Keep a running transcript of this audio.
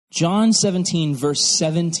John 17, verse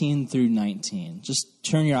 17 through 19. Just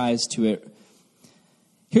turn your eyes to it.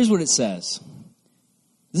 Here's what it says.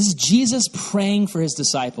 This is Jesus praying for his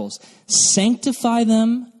disciples. Sanctify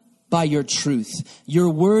them by your truth.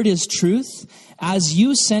 Your word is truth. As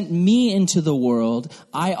you sent me into the world,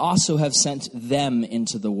 I also have sent them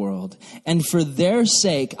into the world. And for their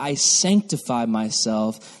sake, I sanctify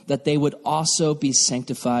myself, that they would also be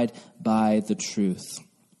sanctified by the truth.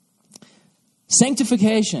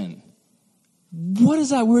 Sanctification. What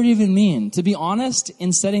does that word even mean? To be honest,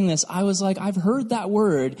 in studying this, I was like, I've heard that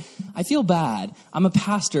word. I feel bad. I'm a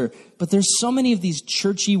pastor, but there's so many of these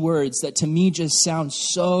churchy words that to me just sound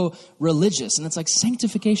so religious. And it's like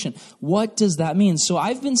sanctification. What does that mean? So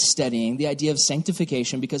I've been studying the idea of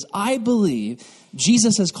sanctification because I believe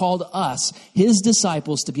Jesus has called us, his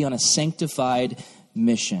disciples, to be on a sanctified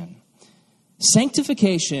mission.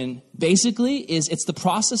 Sanctification basically it's the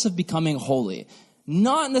process of becoming holy.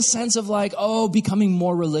 Not in the sense of like, becoming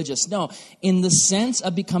more religious. No, in the sense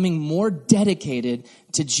of becoming more dedicated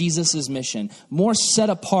to Jesus' mission, more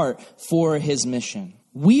set apart for his mission.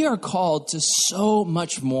 We are called to so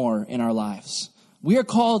much more in our lives. We are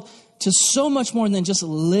called to so much more than just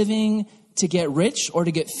living to get rich or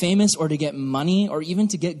to get famous or to get money or even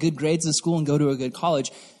to get good grades in school and go to a good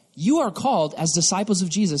college. You are called as disciples of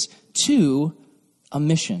Jesus to a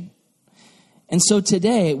mission. And so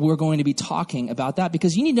today we're going to be talking about that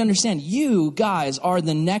because you need to understand you guys are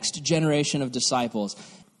the next generation of disciples.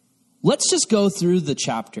 Let's just go through the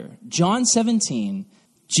chapter. John 17,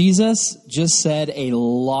 Jesus just said a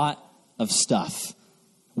lot of stuff.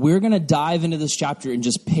 We're going to dive into this chapter and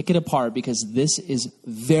just pick it apart because this is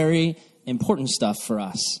very important stuff for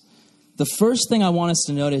us. The first thing I want us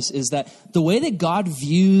to notice is that the way that God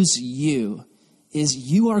views you is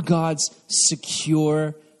you are God's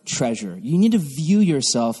secure treasure. You need to view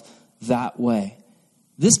yourself that way.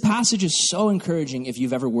 This passage is so encouraging if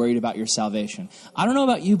you've ever worried about your salvation. I don't know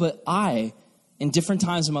about you, but I, in different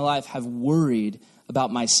times in my life, have worried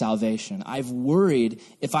about my salvation. I've worried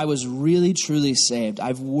if I was really, truly saved.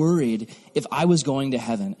 I've worried if I was going to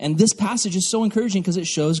heaven. And this passage is so encouraging because it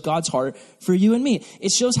shows God's heart for you and me.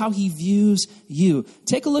 It shows how he views you.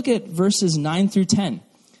 Take a look at verses 9 through 10.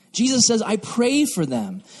 Jesus says, I pray for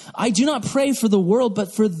them. I do not pray for the world,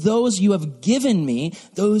 but for those you have given me,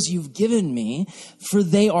 those you've given me, for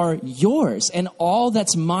they are yours. And all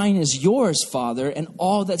that's mine is yours, Father, and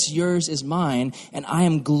all that's yours is mine, and I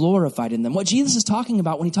am glorified in them. What Jesus is talking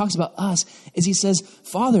about when he talks about us is he says,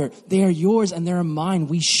 Father, they are yours and they are mine.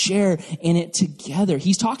 We share in it together.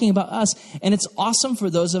 He's talking about us, and it's awesome for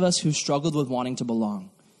those of us who struggled with wanting to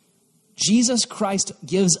belong. Jesus Christ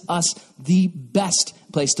gives us the best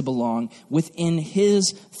place to belong within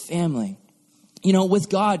his family. You know, with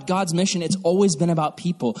God, God's mission, it's always been about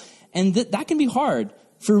people. And that can be hard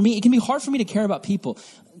for me. It can be hard for me to care about people.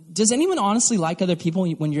 Does anyone honestly like other people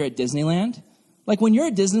when you're at Disneyland? Like when you're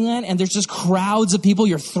at Disneyland and there's just crowds of people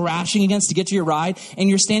you're thrashing against to get to your ride and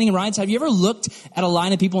you're standing in rides. Have you ever looked at a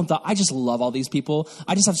line of people and thought, I just love all these people.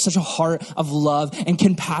 I just have such a heart of love and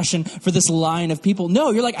compassion for this line of people. No,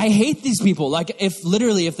 you're like, I hate these people. Like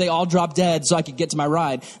if they all drop dead so I could get to my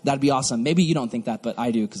ride, that'd be awesome. Maybe you don't think that, but I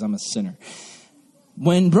do because I'm a sinner.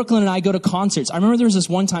 When Brooklyn and I go to concerts, I remember there was this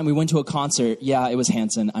one time we went to a concert. Yeah, it was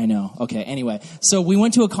Hanson. I know. Okay, anyway. So we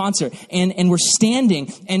went to a concert and we're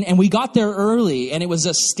standing and we got there early and it was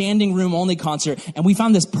a standing room only concert and we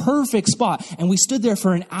found this perfect spot and we stood there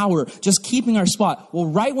for an hour just keeping our spot. Well,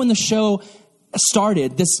 right when the show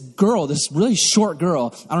started, this girl, this really short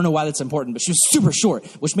girl, I don't know why that's important, but she was super short,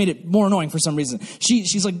 which made it more annoying for some reason.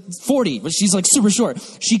 She's like 40, but she's like super short.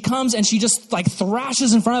 She comes and she just like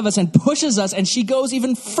thrashes in front of us and pushes us and she goes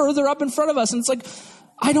even further up in front of us. And it's like,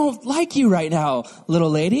 I don't like you right now, little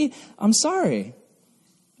lady. I'm sorry.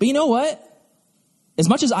 But you know what? As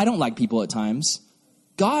much as I don't like people at times,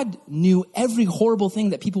 God knew every horrible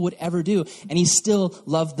thing that people would ever do, and he still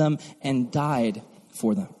loved them and died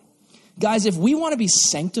for them. Guys, if we want to be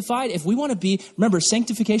sanctified, remember,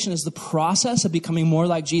 sanctification is the process of becoming more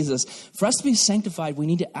like Jesus. For us to be sanctified, we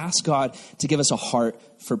need to ask God to give us a heart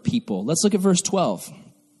for people. Let's look at verse 12.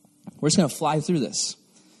 We're just going to fly through this.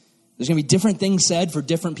 There's going to be different things said for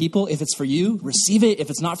different people. If it's for you, receive it. If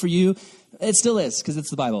it's not for you, it still is because it's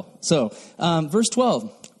the Bible. So, verse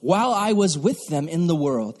 12. While I was with them in the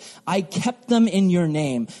world, I kept them in your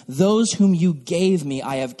name. Those whom you gave me,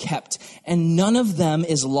 I have kept. And none of them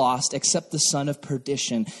is lost except the son of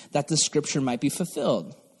perdition, that the scripture might be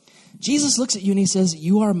fulfilled. Jesus looks at you and he says,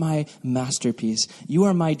 you are my masterpiece. You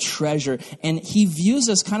are my treasure. And he views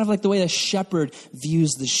us kind of like the way a shepherd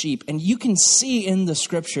views the sheep. And you can see in the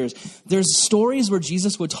scriptures, there's stories where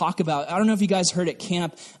Jesus would talk about, I don't know if you guys heard at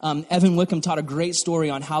camp, Evan Wickham taught a great story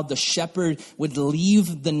on how the shepherd would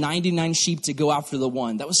leave the 99 sheep to go after the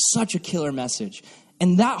one. That was such a killer message.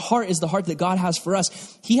 And that heart is the heart that God has for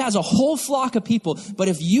us. He has a whole flock of people. But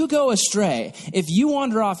if you go astray, if you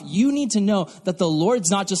wander off, you need to know that the Lord's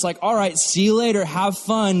not just like, all right, see you later, have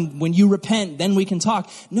fun. When you repent, then we can talk.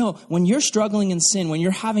 No, when you're struggling in sin, when you're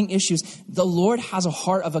having issues, the Lord has a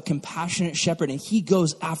heart of a compassionate shepherd, and he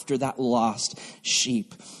goes after that lost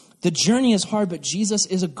sheep. The journey is hard, but Jesus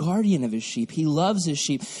is a guardian of his sheep. He loves his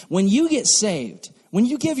sheep. When you get saved, when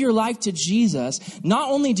you give your life to Jesus, not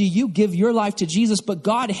only do you give your life to Jesus, but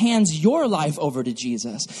God hands your life over to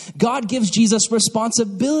Jesus. God gives Jesus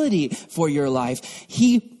responsibility for your life.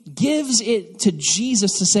 He gives it to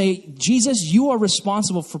Jesus to say, Jesus, you are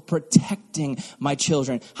responsible for protecting my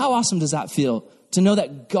children. How awesome does that feel? To know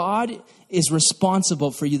that God is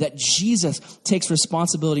responsible for you, that Jesus takes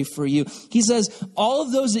responsibility for you. He says, all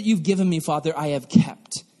of those that you've given me, Father, I have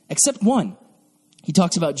kept, except one. He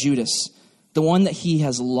talks about Judas, the one that he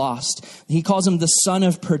has lost. He calls him the son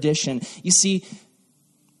of perdition. You see,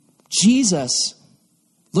 Jesus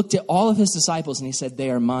looked at all of his disciples and he said,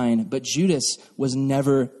 they are mine. But Judas was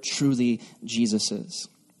never truly Jesus's.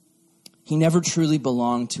 He never truly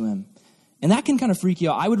belonged to him. And that can kind of freak you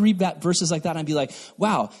out. I would read that verses like that and I'd be like,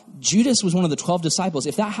 wow, Judas was one of the 12 disciples.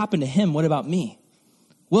 If that happened to him, what about me?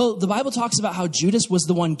 Well, the Bible talks about how Judas was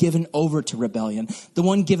the one given over to rebellion, the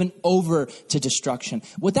one given over to destruction.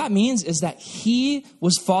 What that means is that he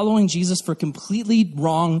was following Jesus for completely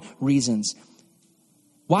wrong reasons.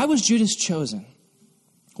 Why was Judas chosen?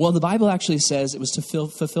 Well, the Bible actually says it was to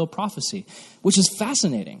fulfill prophecy, which is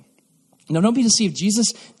fascinating. Now, don't be deceived.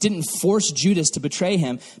 Jesus didn't force Judas to betray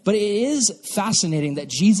him, but it is fascinating that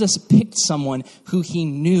Jesus picked someone who he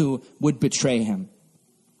knew would betray him.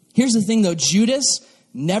 Here's the thing, though. Judas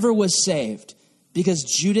never was saved because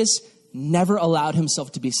Judas never allowed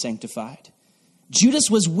himself to be sanctified. Judas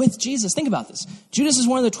was with Jesus. Think about this. Judas is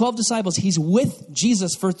one of the 12 disciples. He's with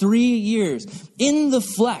Jesus for 3 years in the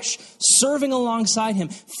flesh, serving alongside him,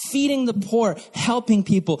 feeding the poor, helping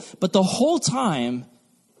people. But the whole time,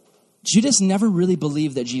 Judas never really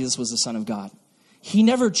believed that Jesus was the Son of God. He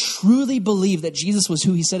never truly believed that Jesus was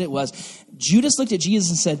who he said it was. Judas looked at Jesus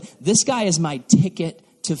and said, this guy is my ticket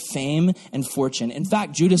to fame and fortune. In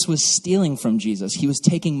fact, Judas was stealing from Jesus. He was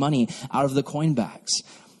taking money out of the coin bags.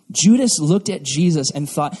 Judas looked at Jesus and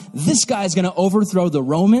thought, this guy is going to overthrow the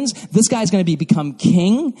Romans. This guy is going to become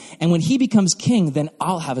king. And when he becomes king, then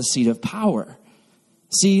I'll have a seat of power.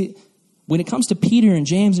 See, when it comes to Peter and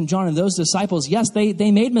James and John and those disciples, yes,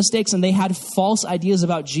 they made mistakes and they had false ideas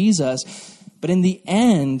about Jesus. But in the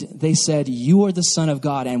end, they said, you are the Son of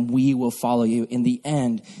God and we will follow you. In the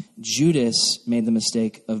end, Judas made the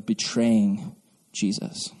mistake of betraying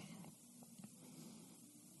Jesus.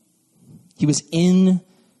 He was in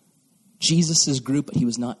Jesus' group, but he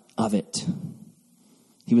was not of it.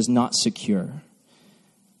 He was not secure.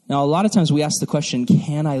 Now, a lot of times we ask the question,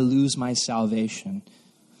 can I lose my salvation?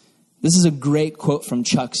 This is a great quote from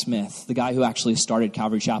Chuck Smith, the guy who actually started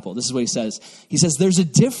Calvary Chapel. This is what he says. He says, there's a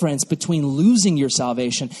difference between losing your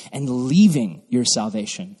salvation and leaving your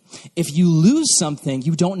salvation. If you lose something,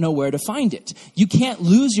 you don't know where to find it. You can't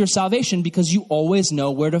lose your salvation because you always know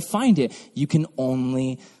where to find it. You can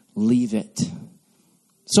only leave it.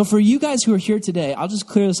 So for you guys who are here today, I'll just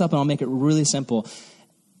clear this up and I'll make it really simple.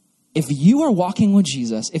 If you are walking with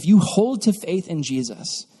Jesus, if you hold to faith in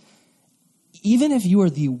Jesus, even if you are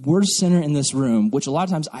the worst sinner in this room, which a lot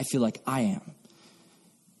of times I feel like I am,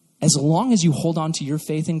 as long as you hold on to your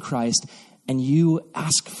faith in Christ and you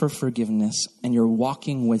ask for forgiveness and you're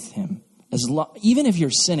walking with him, even if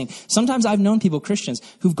you're sinning. Sometimes I've known people, Christians,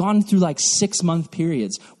 who've gone through like 6-month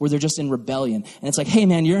periods where they're just in rebellion. And it's like, hey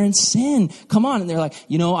man, you're in sin. Come on. And they're like,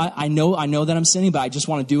 I know that I'm sinning, but I just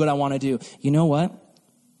want to do what I want to do. You know what?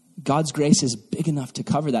 God's grace is big enough to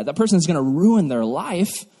cover that. That person is going to ruin their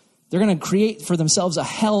life. They're going to create for themselves a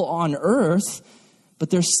hell on earth, but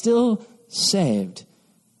they're still saved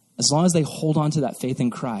as long as they hold on to that faith in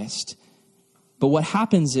Christ. But what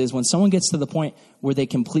happens is when someone gets to the point where they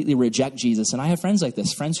completely reject Jesus, and I have friends like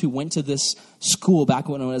this, friends who went to this school back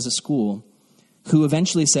when it was a school, who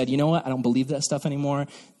eventually said, you know what, I don't believe that stuff anymore.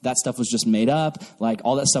 That stuff was just made up. Like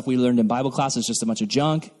all that stuff we learned in Bible class is just a bunch of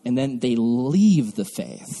junk. And then they leave the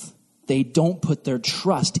faith. They don't put their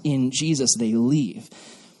trust in Jesus. They leave.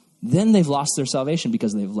 Then they've lost their salvation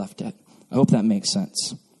because they've left it. I hope that makes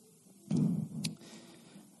sense.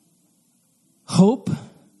 Hope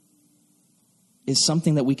is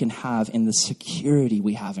something that we can have in the security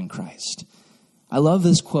we have in Christ. I love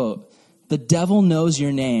this quote. The devil knows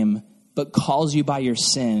your name, but calls you by your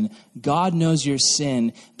sin. God knows your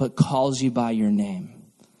sin, but calls you by your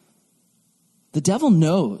name. The devil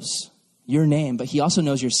knows your name, but he also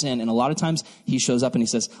knows your sin. And a lot of times he shows up and he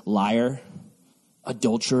says, liar,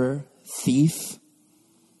 adulterer, thief,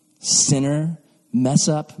 sinner, mess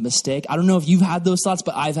up, mistake. I don't know if you've had those thoughts,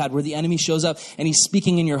 but I've had, where the enemy shows up and he's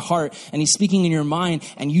speaking in your heart and he's speaking in your mind,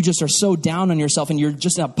 and you just are so down on yourself and you're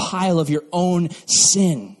just in a pile of your own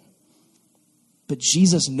sin. But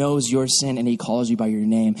Jesus knows your sin and he calls you by your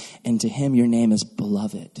name. And to him, your name is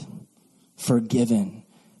beloved, forgiven,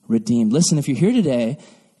 redeemed. Listen, if you're here today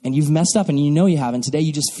and you've messed up and you know you haven't, today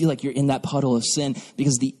you just feel like you're in that puddle of sin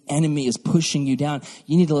because the enemy is pushing you down,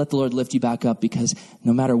 you need to let the Lord lift you back up, because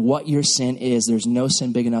no matter what your sin is, there's no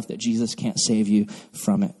sin big enough that Jesus can't save you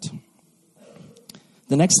from it.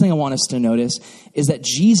 The next thing I want us to notice is that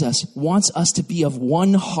Jesus wants us to be of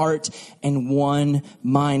one heart and one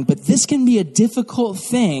mind. But this can be a difficult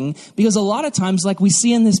thing because a lot of times, like we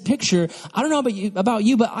see in this picture, I don't know about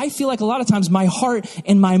you, but I feel like a lot of times my heart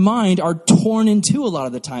and my mind are torn in two a lot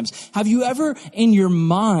of the times. Have you ever in your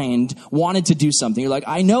mind wanted to do something? You're like,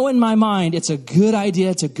 I know in my mind it's a good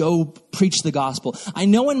idea to go preach the gospel. I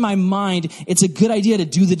know in my mind it's a good idea to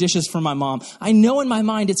do the dishes for my mom. I know in my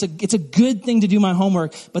mind it's a good thing to do my homework.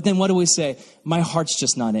 But then what do we say? My heart's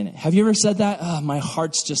just not in it. Have you ever said that? Oh, my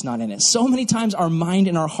heart's just not in it. So many times our mind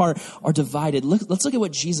and our heart are divided. Let's look at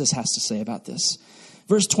what Jesus has to say about this.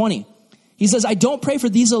 Verse 20. He says, I don't pray for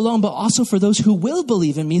these alone, but also for those who will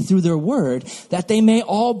believe in me through their word, that they may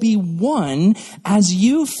all be one, as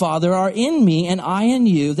you, Father, are in me and I in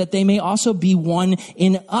you, that they may also be one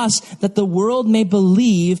in us, that the world may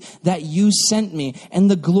believe that you sent me. And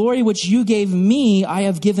the glory which you gave me, I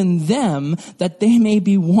have given them, that they may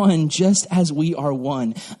be one, just as we are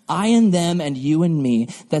one. I in them and you in me,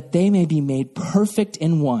 that they may be made perfect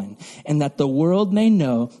in one, and that the world may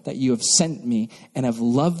know that you have sent me and have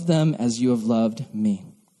loved them as you have loved me.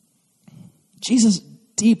 Jesus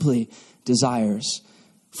deeply desires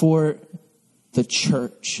for the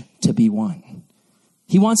church to be one.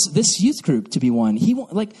 He wants this youth group to be one.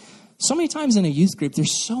 So many times in a youth group,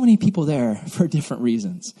 there's so many people there for different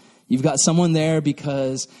reasons. You've got someone there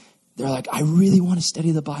because they're like, I really want to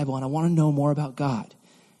study the Bible and I want to know more about God.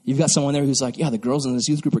 You've got someone there who's like, yeah, the girls in this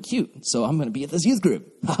youth group are cute, so I'm going to be at this youth group.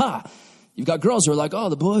 Ha-ha. You've got girls who are like, oh,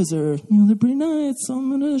 the boys are, they're pretty nice, so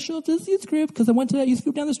I'm going to show up to this youth group because I went to that youth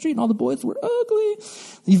group down the street and all the boys were ugly.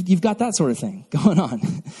 You've got that sort of thing going on.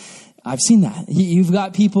 I've seen that. You've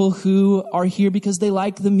got people who are here because they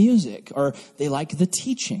like the music or they like the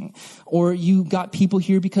teaching. Or you got people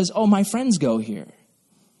here because, oh, my friends go here.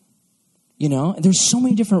 There's so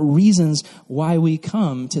many different reasons why we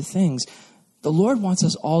come to things. The Lord wants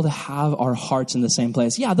us all to have our hearts in the same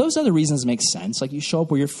place. Yeah, those other reasons make sense. Like you show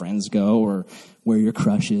up where your friends go or where your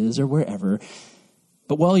crush is or wherever.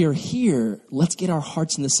 But while you're here, let's get our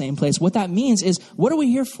hearts in the same place. What that means is, what are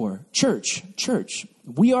we here for? Church.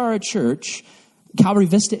 We are a church. Calvary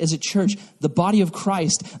Vista is a church. The body of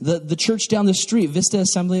Christ. The church down the street, Vista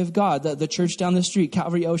Assembly of God. The church down the street,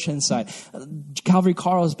 Calvary Oceanside. Calvary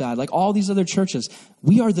Carlsbad. Like all these other churches.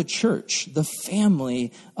 We are the church, the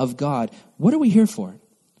family of God. What are we here for?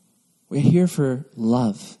 We're here for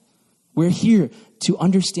love. We're here to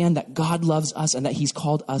understand that God loves us and that he's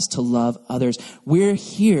called us to love others. We're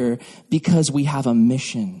here because we have a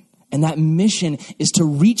mission. And that mission is to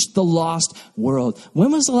reach the lost world.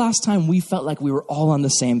 When was the last time we felt like we were all on the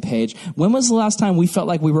same page? When was the last time we felt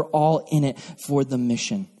like we were all in it for the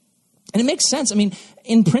mission? And it makes sense. I mean,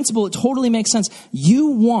 in principle, it totally makes sense. You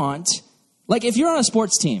want, like if you're on a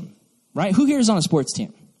sports team, right? Who here is on a sports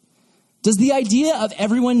team? Does the idea of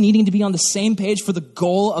everyone needing to be on the same page for the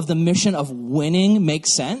goal of the mission of winning make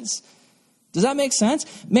sense? Does that make sense?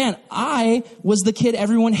 Man, I was the kid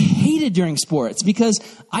everyone hated during sports because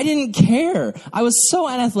I didn't care. I was so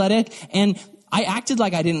unathletic and I acted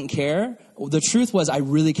like I didn't care. The truth was I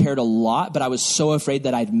really cared a lot, but I was so afraid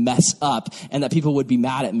that I'd mess up and that people would be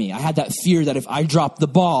mad at me. I had that fear that if I dropped the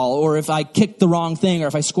ball or if I kicked the wrong thing or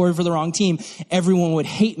if I scored for the wrong team, everyone would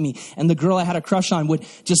hate me. And the girl I had a crush on would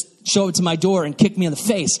just show up to my door and kick me in the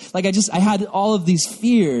face. Like I had all of these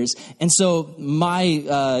fears. And so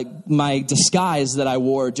my disguise that I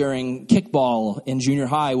wore during kickball in junior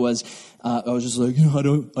high was, I was just like, I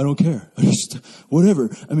don't care. I just, whatever.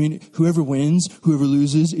 I mean, whoever wins, whoever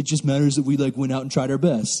loses, it just matters that we went out and tried our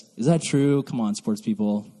best. Is that true? Come on, sports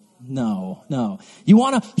people. No. You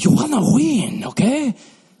wanna win, okay?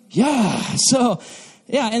 Yeah. So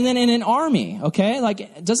Yeah, and then in an army, okay?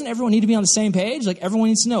 Like, doesn't everyone need to be on the same page? Like, everyone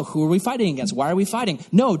needs to know, who are we fighting against? Why are we fighting?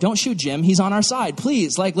 No, don't shoot Jim. He's on our side.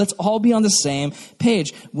 Please, like, let's all be on the same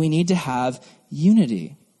page. We need to have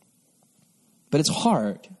unity. But it's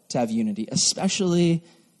hard to have unity, especially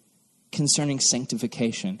concerning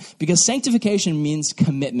sanctification. Because sanctification means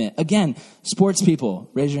commitment. Again, sports people,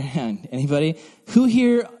 raise your hand. Anybody? Who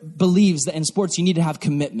here believes that in sports you need to have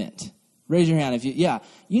commitment? Raise your hand if you, yeah.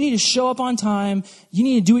 You need to show up on time. You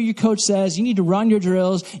need to do what your coach says. You need to run your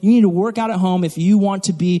drills. You need to work out at home if you want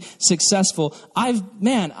to be successful. I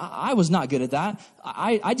was not good at that.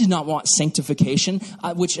 I did not want sanctification,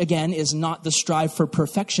 which again is not the strive for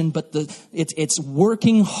perfection, but it's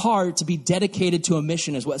working hard to be dedicated to a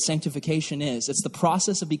mission is what sanctification is. It's the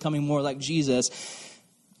process of becoming more like Jesus.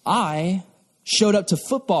 I showed up to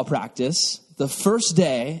football practice the first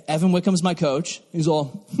day. Evan Wickham's my coach. He's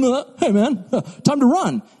all, hey man, time to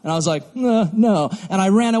run. And I was like, no. And I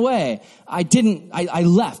ran away. I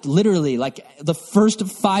left literally like the first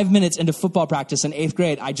 5 minutes into football practice in 8th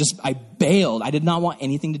grade. I bailed. I did not want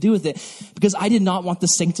anything to do with it because I did not want the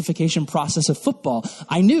sanctification process of football.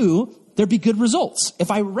 I knew there'd be good results.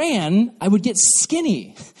 If I ran, I would get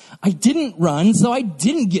skinny. I didn't run, so I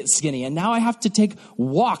didn't get skinny. And now I have to take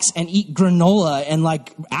walks and eat granola and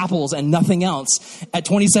like apples and nothing else at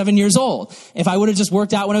 27 years old. If I would have just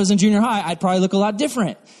worked out when I was in junior high, I'd probably look a lot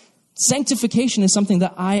different. Sanctification is something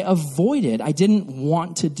that I avoided. I didn't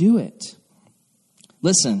want to do it.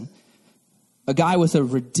 Listen, a guy with a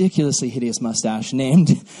ridiculously hideous mustache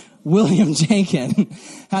named William Jenkin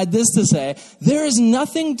had this to say: there is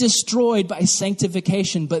nothing destroyed by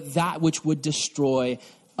sanctification but that which would destroy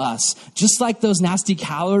us. Just like those nasty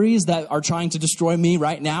calories that are trying to destroy me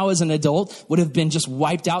right now as an adult would have been just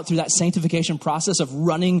wiped out through that sanctification process of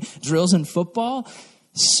running drills in football,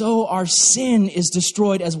 so our sin is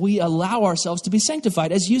destroyed as we allow ourselves to be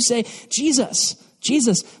sanctified. As you say,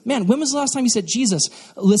 Jesus, man, when was the last time you said Jesus?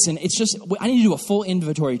 Listen, it's just, I need to do a full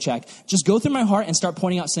inventory check. Just go through my heart and start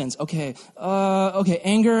pointing out sins. Okay,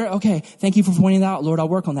 anger. Okay, thank you for pointing that out. Lord, I'll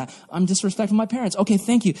work on that. I'm disrespectful to my parents. Okay,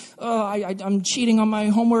 thank you. I'm cheating on my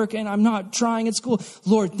homework and I'm not trying at school.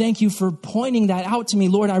 Lord, thank you for pointing that out to me.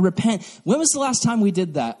 Lord, I repent. When was the last time we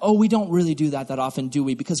did that? Oh, we don't really do that often, do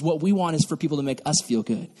we? Because what we want is for people to make us feel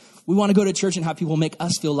good. We want to go to church and have people make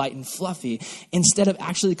us feel light and fluffy instead of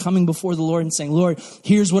actually coming before the Lord and saying, Lord,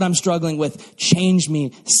 here's what I'm struggling with. Change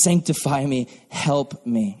me, sanctify me, help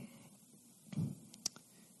me.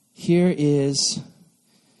 Here is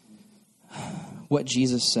what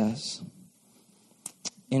Jesus says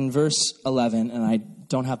in verse 11, and I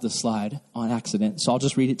don't have the slide on accident, so I'll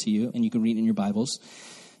just read it to you and you can read it in your Bibles.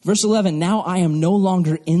 Verse 11, now I am no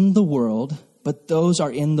longer in the world, but those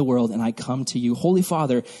are in the world, and I come to you. Holy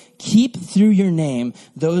Father, keep through your name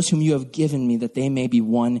those whom you have given me, that they may be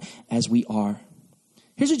one as we are.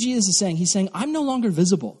 Here's what Jesus is saying. He's saying, I'm no longer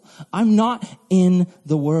visible. I'm not in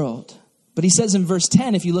the world. But he says in verse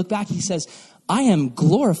 10, if you look back, he says, I am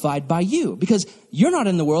glorified by you, because you're not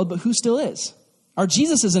in the world, but who still is? Or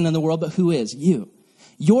Jesus isn't in the world, but who is? You.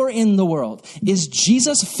 You're in the world. Is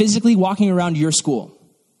Jesus physically walking around your school?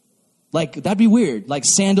 Like, that'd be weird. Like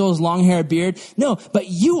sandals, long hair, beard. No, but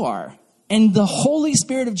you are. And the Holy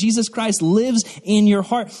Spirit of Jesus Christ lives in your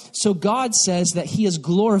heart. So God says that he is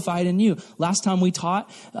glorified in you. Last time we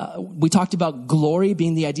talked about glory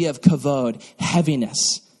being the idea of kavod,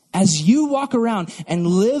 heaviness. As you walk around and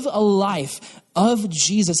live a life of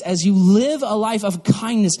Jesus, as you live a life of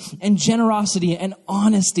kindness and generosity and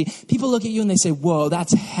honesty, people look at you and they say, whoa,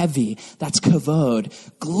 that's heavy. That's kavod.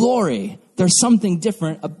 Glory. There's something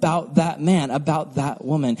different about that man, about that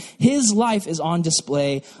woman. His life is on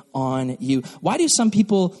display on you. Why do some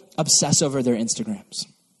people obsess over their Instagrams?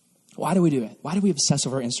 Why do we do it? Why do we obsess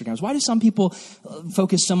over our Instagrams? Why do some people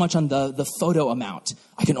focus so much on the photo amount?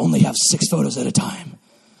 I can only have 6 photos at a time.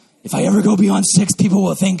 If I ever go beyond 6, people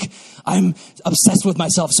will think I'm obsessed with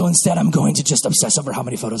myself. So instead, I'm going to just obsess over how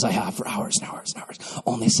many photos I have for hours and hours and hours.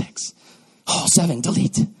 Only 6. Oh, 7,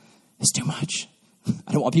 delete. It's too much.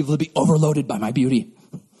 I don't want people to be overloaded by my beauty.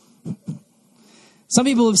 Some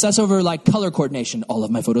people obsess over like color coordination. All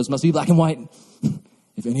of my photos must be black and white.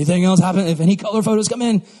 If anything else happens, if any color photos come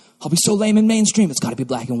in, I'll be so lame and mainstream. It's got to be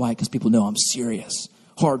black and white because people know I'm serious,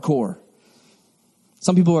 hardcore.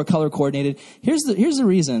 Some people are color coordinated. Here's the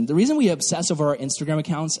reason. The reason we obsess over our Instagram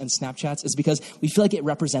accounts and Snapchats is because we feel like it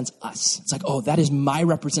represents us. It's like, oh, that is my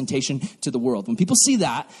representation to the world. When people see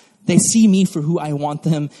that, they see me for who I want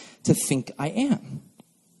them to think I am.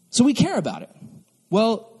 So we care about it.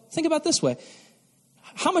 Well, think about it this way.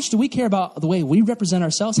 How much do we care about the way we represent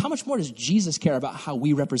ourselves? How much more does Jesus care about how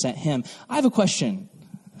we represent him? I have a question.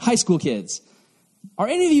 High school kids, Are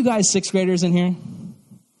any of you guys sixth graders in here?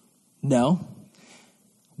 No?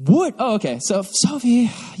 Oh, okay. So, Sophie,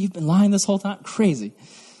 you've been lying this whole time? Crazy.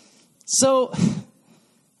 So,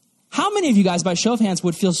 how many of you guys, by show of hands,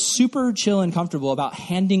 would feel super chill and comfortable about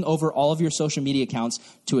handing over all of your social media accounts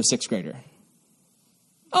to a sixth grader?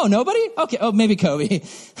 Oh, nobody? Okay. Oh, maybe Kobe.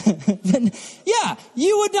 Then, yeah,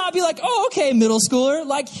 you would not be like, oh, okay, middle schooler,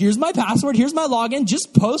 like, here's my password, here's my login,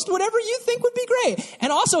 just post whatever you think would be great.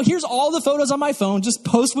 And also, here's all the photos on my phone, just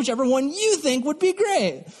post whichever one you think would be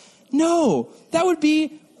great. No, that would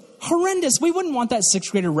be horrendous. We wouldn't want that sixth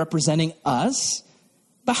grader representing us.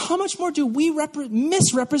 But how much more do we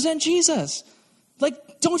misrepresent Jesus? Like,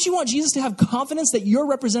 don't you want Jesus to have confidence that you're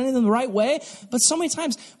representing them the right way? But so many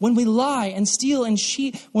times when we lie and steal and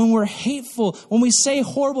cheat, when we're hateful, when we say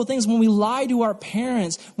horrible things, when we lie to our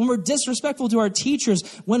parents, when we're disrespectful to our teachers,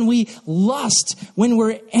 when we lust, when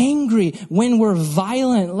we're angry, when we're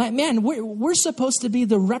violent, like, man, we're supposed to be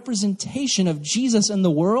the representation of Jesus in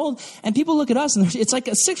the world. And people look at us and it's like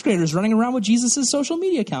a sixth grader's running around with Jesus' social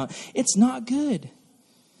media account. It's not good.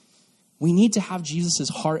 We need to have Jesus'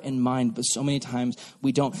 heart and mind, but so many times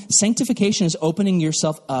we don't. Sanctification is opening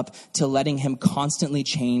yourself up to letting him constantly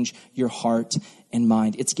change your heart and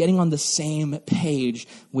mind. It's getting on the same page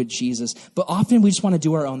with Jesus. But often we just want to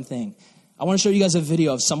do our own thing. I want to show you guys a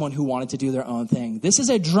video of someone who wanted to do their own thing. This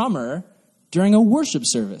is a drummer during a worship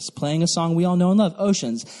service, playing a song we all know and love,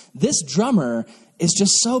 Oceans. This drummer is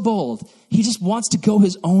just so bold. He just wants to go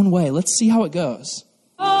his own way. Let's see how it goes.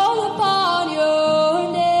 All upon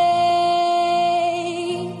your name.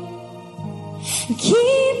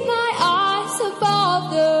 Keep my eyes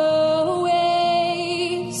above the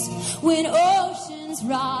waves. When oceans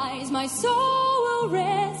rise, my soul will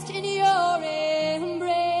rest in your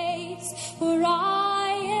embrace. For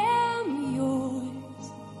I am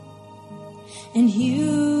yours, and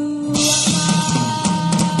you are mine.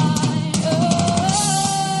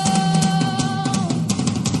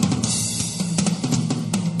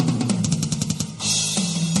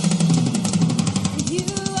 You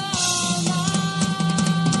are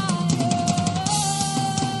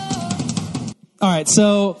All right,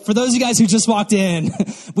 so for those of you guys who just walked in,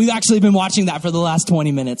 we've actually been watching that for the last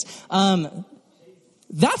 20 minutes.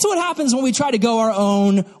 That's what happens when we try to go our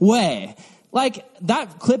own way. Like,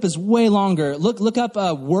 that clip is way longer. Look up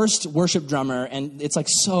worst worship drummer, and it's like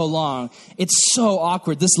so long. It's so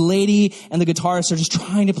awkward. This lady and the guitarist are just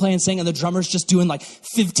trying to play and sing, and the drummer's just doing like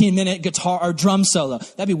 15-minute guitar or drum solo.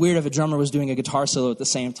 That'd be weird if a drummer was doing a guitar solo at the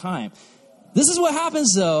same time. This is what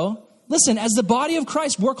happens, though. Listen, as the body of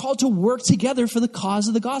Christ, we're called to work together for the cause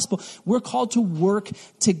of the gospel. We're called to work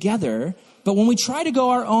together. But when we try to go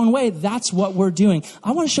our own way, that's what we're doing.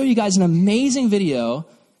 I want to show you guys an amazing video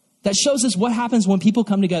that shows us what happens when people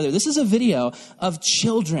come together. This is a video of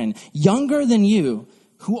children younger than you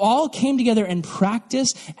who all came together and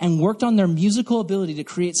practiced and worked on their musical ability to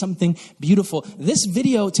create something beautiful. This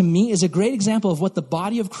video, to me, is a great example of what the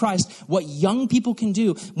body of Christ, what young people can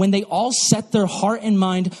do when they all set their heart and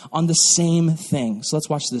mind on the same thing. So let's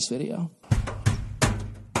watch this video.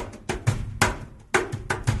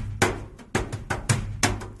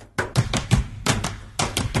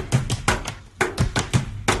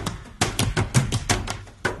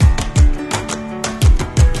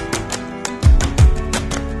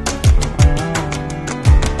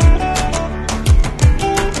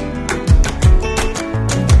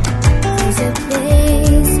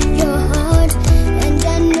 Your heart, and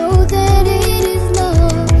I know that it is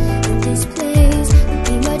love. This place would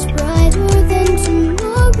be much brighter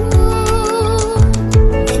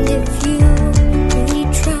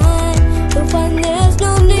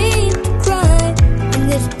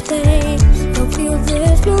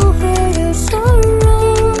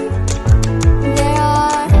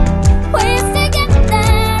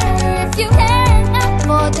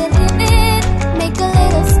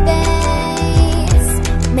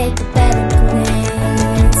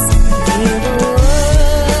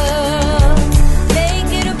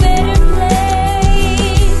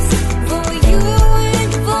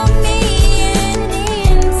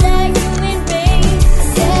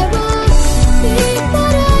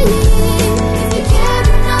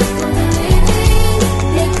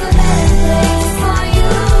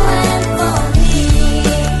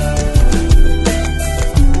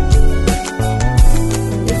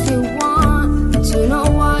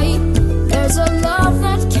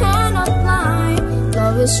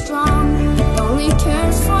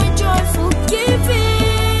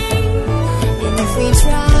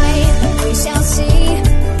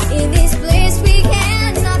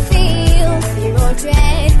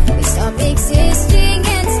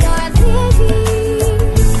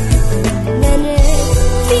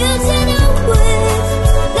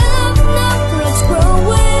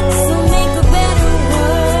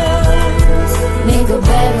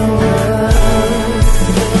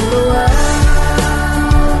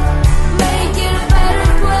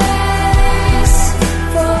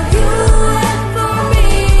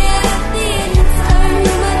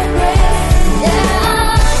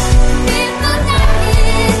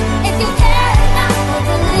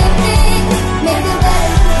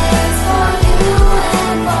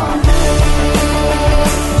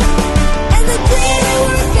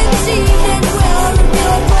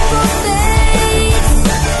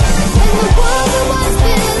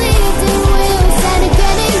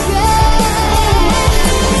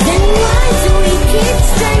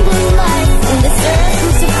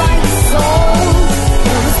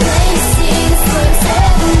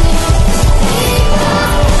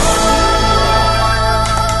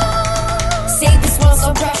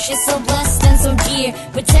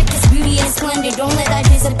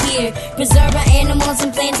We're preserving animals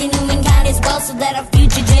and planting humankind as well, so that our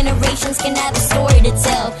future generations can have a story to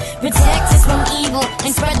tell. Protect us from evil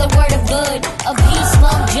and spread the word of good, of peace,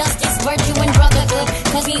 love, justice, virtue, and brotherhood.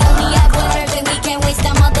 Cause we only have one earth and we can't waste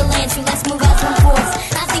our motherland. So let's move out from force.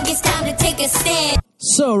 I think it's time to take a stand.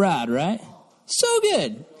 So rad, right? So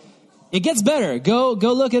good. It gets better. Go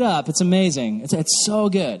look it up. It's amazing. It's so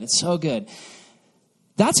good. It's so good.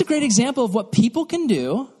 That's a great example of what people can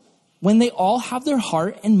do when they all have their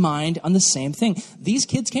heart and mind on the same thing. These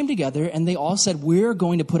kids came together and they all said, we're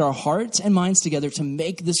going to put our hearts and minds together to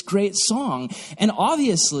make this great song. And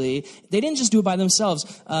obviously, they didn't just do it by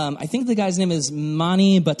themselves. I think the guy's name is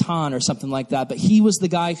Mani Batan or something like that, but he was the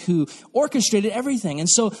guy who orchestrated everything. And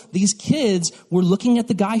so these kids were looking at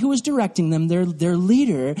the guy who was directing them, their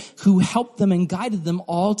leader, who helped them and guided them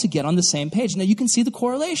all to get on the same page. Now you can see the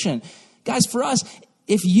correlation. Guys, for us,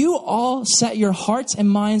 if you all set your hearts and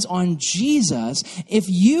minds on Jesus,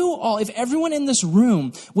 if everyone in this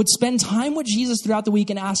room would spend time with Jesus throughout the week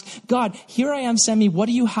and ask, God, here I am, send me, what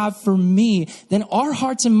do you have for me? Then our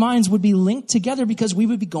hearts and minds would be linked together because we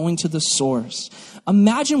would be going to the source.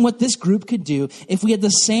 Imagine what this group could do if we had the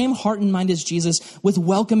same heart and mind as Jesus with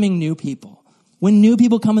welcoming new people. When new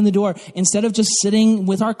people come in the door, instead of just sitting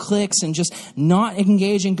with our cliques and just not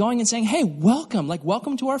engaging, going and saying, hey, welcome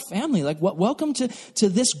to our family, welcome to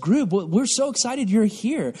this group. We're so excited you're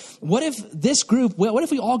here. What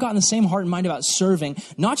if we all got in the same heart and mind about serving,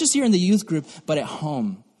 not just here in the youth group, but at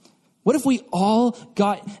home? What if we all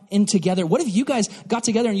got in together? What if you guys got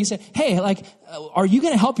together and you said, hey, are you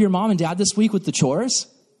going to help your mom and dad this week with the chores?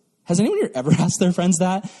 Has anyone here ever asked their friends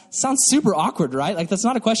that? Sounds super awkward, right? That's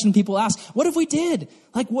not a question people ask. What if we did?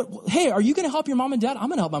 Hey, are you going to help your mom and dad? I'm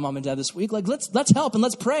going to help my mom and dad this week. Let's help and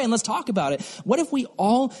let's pray and let's talk about it. What if we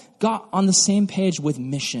all got on the same page with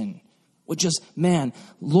mission? With just, man,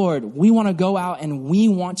 Lord, we want to go out and we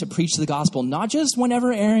want to preach the gospel, not just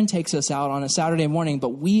whenever Aaron takes us out on a Saturday morning, but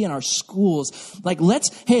we in our schools.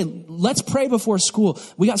 Let's pray before school.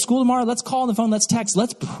 We got school tomorrow. Let's call on the phone. Let's text.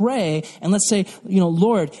 Let's pray. And let's say,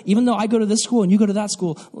 Lord, even though I go to this school and you go to that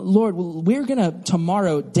school, Lord, we're going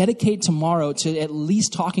to dedicate tomorrow to at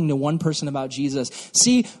least talking to one person about Jesus.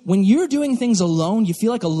 See, when you're doing things alone, you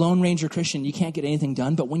feel like a Lone Ranger Christian. You can't get anything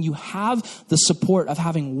done. But when you have the support of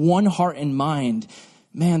having one heart in mind,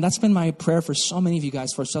 man, that's been my prayer for so many of you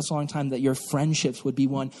guys for such a long time, that your friendships would be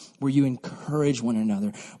one where you encourage one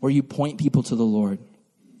another, where you point people to the Lord.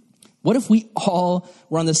 What if we all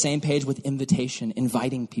were on the same page with invitation,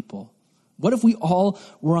 inviting people? What if we all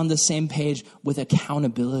were on the same page with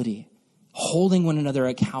accountability, holding one another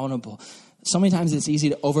accountable? So many times it's easy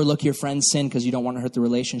to overlook your friend's sin because you don't want to hurt the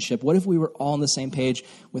relationship. What if we were all on the same page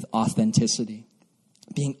with authenticity,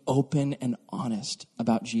 being open and honest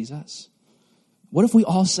about Jesus? What if we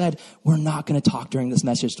all said, we're not going to talk during this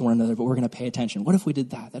message to one another, but we're going to pay attention? What if we did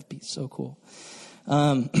that? That'd be so cool.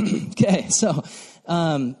 Okay, so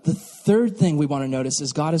the third thing we want to notice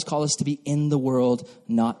is God has called us to be in the world,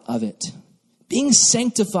 not of it. Being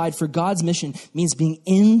sanctified for God's mission means being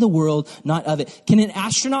in the world, not of it. Can an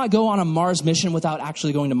astronaut go on a Mars mission without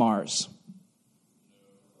actually going to Mars?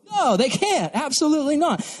 No, they can't. Absolutely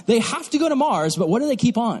not. They have to go to Mars, but what do they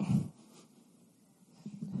keep on?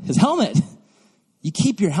 His helmet. You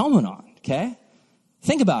keep your helmet on, okay?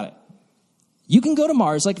 Think about it. You can go to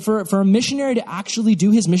Mars. For a missionary to actually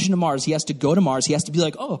do his mission to Mars, he has to go to Mars. He has to be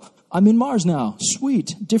like, oh, I'm in Mars now.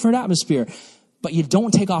 Sweet. Different atmosphere. But you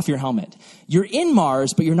don't take off your helmet. You're in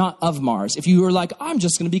Mars, but you're not of Mars. If you were like, I'm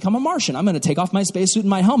just going to become a Martian. I'm going to take off my spacesuit and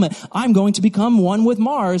my helmet. I'm going to become one with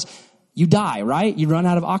Mars. You die, right? You run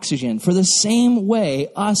out of oxygen. For the same way,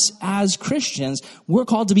 us as Christians, we're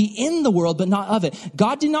called to be in the world, but not of it.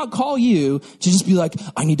 God did not call you to just be like,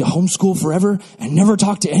 I need to homeschool forever and never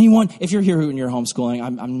talk to anyone. If you're here and you're homeschooling,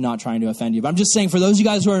 I'm not trying to offend you, but I'm just saying for those of you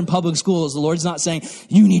guys who are in public schools, the Lord's not saying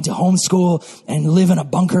you need to homeschool and live in a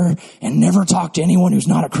bunker and never talk to anyone who's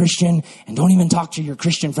not a Christian, and don't even talk to your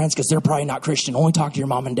Christian friends because they're probably not Christian. Only talk to your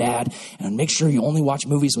mom and dad, and make sure you only watch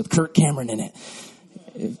movies with Kirk Cameron in it.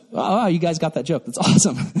 Oh, you guys got that joke. That's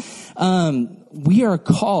awesome. We are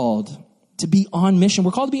called to be on mission.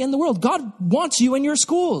 We're called to be in the world. God wants you in your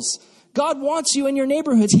schools. God wants you in your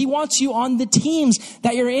neighborhoods. He wants you on the teams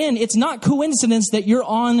that you're in. It's not coincidence that you're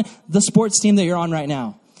on the sports team that you're on right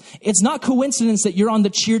now. It's not coincidence that you're on the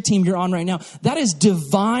cheer team you're on right now. That is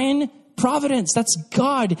divine providence. That's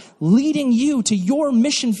God leading you to your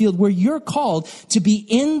mission field where you're called to be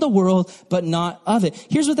in the world, but not of it.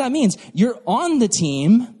 Here's what that means. You're on the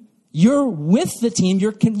team. You're with the team.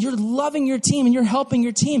 You're loving your team and you're helping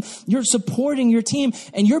your team. You're supporting your team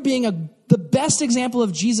and you're being a the best example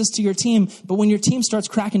of Jesus to your team, but when your team starts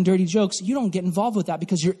cracking dirty jokes, you don't get involved with that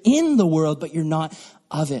because you're in the world, but you're not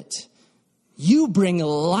of it. You bring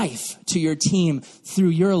life to your team through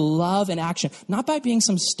your love and action, not by being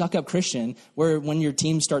some stuck-up Christian where when your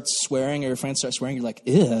team starts swearing or your friends start swearing, you're like,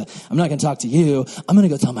 ew, I'm not going to talk to you. I'm going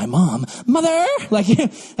to go tell my mom, mother. Like,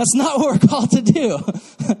 that's not what we're called to do.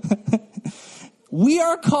 We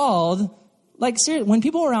are called, like, seriously, when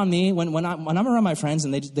people around me, when I'm around my friends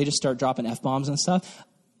and they just start dropping F-bombs and stuff,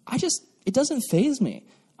 it doesn't faze me.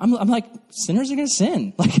 I'm like, sinners are going to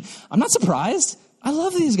sin. Like, I'm not surprised. I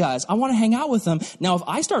love these guys. I want to hang out with them. Now, if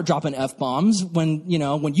I start dropping F-bombs when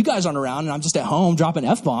you guys aren't around and I'm just at home dropping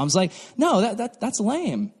F-bombs, like, no, that's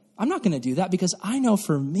lame. I'm not going to do that because I know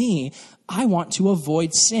for me, I want to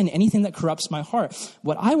avoid sin, anything that corrupts my heart.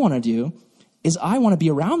 What I want to do is I want to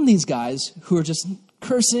be around these guys who are just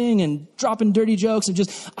cursing and dropping dirty jokes and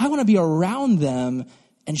I want to be around them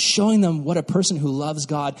and showing them what a person who loves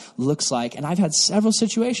God looks like. And I've had several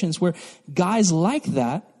situations where guys like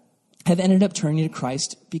that have ended up turning to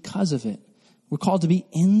Christ because of it. We're called to be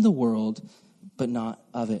in the world, but not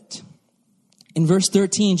of it. In verse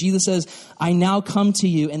 13, Jesus says, I now come to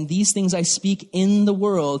you, and these things I speak in the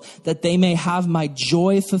world, that they may have my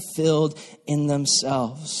joy fulfilled in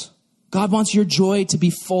themselves. God wants your joy to be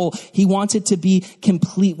full. He wants it to be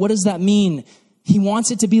complete. What does that mean? He wants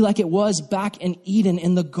it to be like it was back in Eden,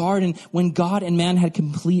 in the garden, when God and man had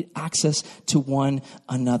complete access to one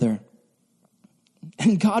another.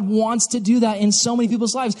 And God wants to do that in so many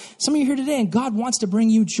people's lives. Some of you here today, and God wants to bring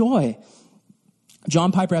you joy.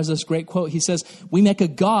 John Piper has this great quote. He says, we make a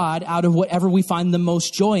God out of whatever we find the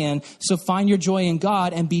most joy in. So find your joy in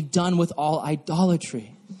God and be done with all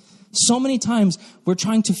idolatry. So many times we're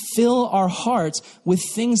trying to fill our hearts with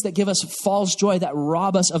things that give us false joy, that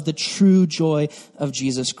rob us of the true joy of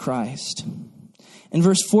Jesus Christ. In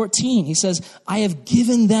verse 14, he says, I have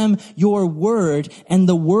given them your word, and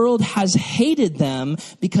the world has hated them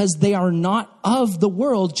because they are not of the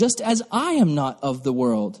world, just as I am not of the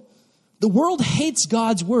world. The world hates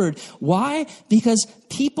God's word. Why? Because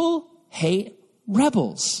people hate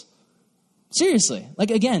rebels. Seriously.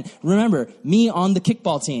 Like, again, remember, me on the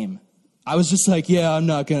kickball team. I was just like, yeah, I'm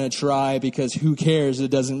not going to try because who cares?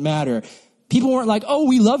 It doesn't matter. People weren't like, oh,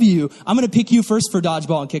 we love you. I'm going to pick you first for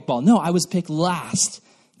dodgeball and kickball. No, I was picked last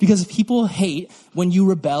because people hate when you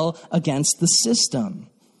rebel against the system.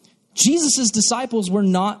 Jesus' disciples were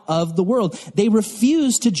not of the world. They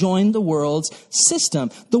refused to join the world's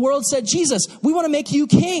system. The world said, Jesus, we want to make you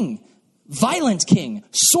king. Violent king,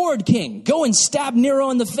 sword king, go and stab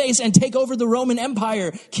Nero in the face and take over the Roman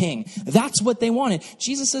Empire king. That's what they wanted.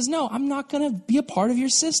 Jesus says, no, I'm not going to be a part of your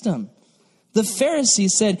system. The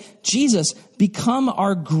Pharisees said, Jesus, become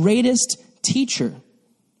our greatest teacher.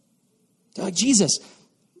 They're like, Jesus,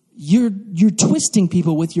 you're twisting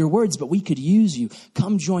people with your words, but we could use you.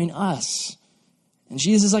 Come join us. And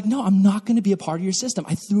Jesus is like, no, I'm not going to be a part of your system.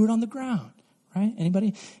 I threw it on the ground. Right?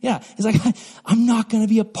 Anybody? Yeah. He's like, I'm not going to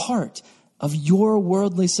be a part of your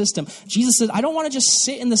worldly system. Jesus said, I don't want to just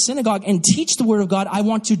sit in the synagogue and teach the word of God. I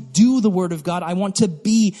want to do the word of God. I want to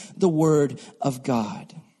be the word of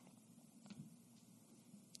God.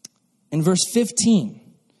 In verse 15,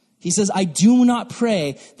 he says, I do not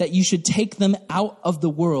pray that you should take them out of the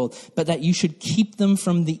world, but that you should keep them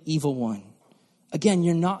from the evil one. Again,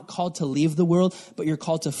 you're not called to leave the world, but you're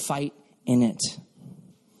called to fight in it.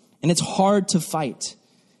 And it's hard to fight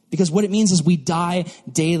because what it means is we die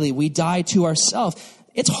daily. We die to ourselves.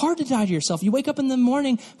 It's hard to die to yourself. You wake up in the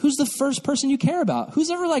morning, who's the first person you care about?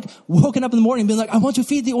 Who's ever like woken up in the morning and been like, I want to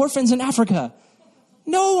feed the orphans in Africa?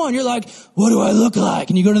 No one. You're like, what do I look like?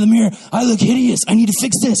 And you go to the mirror. I look hideous. I need to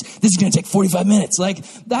fix this. This is going to take 45 minutes. Like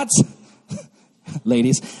that's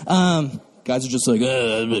ladies. Guys are just like,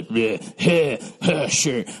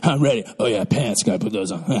 sure, I'm ready. Oh yeah, pants. Gotta put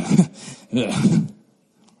those on.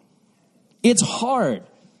 It's hard.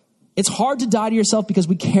 It's hard to die to yourself because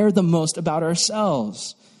we care the most about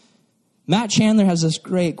ourselves. Matt Chandler has this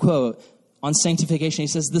great quote on sanctification. He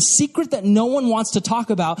says, the secret that no one wants to talk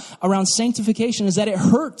about around sanctification is that it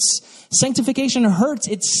hurts. Sanctification hurts.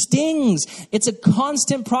 It stings. It's a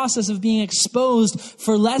constant process of being exposed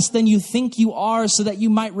for less than you think you are so that you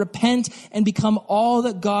might repent and become all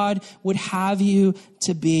that God would have you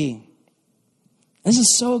to be. This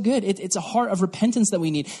is so good. It's a heart of repentance that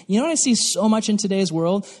we need. You know what I see so much in today's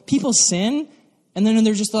world? People sin, and then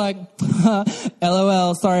they're just like,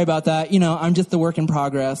 LOL, sorry about that. I'm just a work in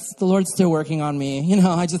progress. The Lord's still working on me.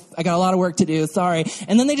 I got a lot of work to do. Sorry.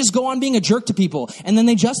 And then they just go on being a jerk to people, and then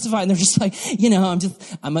they justify it, and they're just like,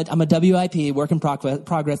 I'm a WIP, work in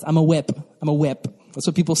progress. I'm a whip. That's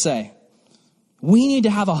what people say. We need to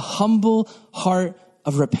have a humble heart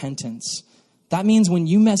of repentance. That means when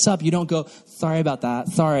you mess up, you don't go, sorry about that,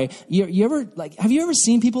 sorry. You ever, have you ever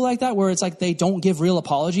seen people like that where it's like they don't give real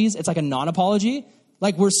apologies? It's like a non-apology.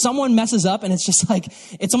 Like where someone messes up and it's just like,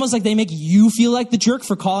 it's almost like they make you feel like the jerk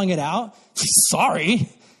for calling it out. Sorry.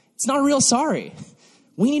 It's not a real sorry.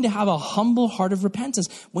 We need to have a humble heart of repentance.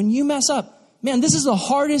 When you mess up, man, this is the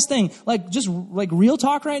hardest thing. Just real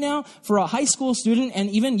talk right now for a high school student, and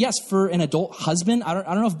even, yes, for an adult husband. I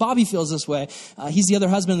don't know if Bobby feels this way. He's the other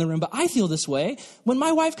husband in the room, but I feel this way. When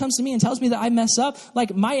my wife comes to me and tells me that I mess up,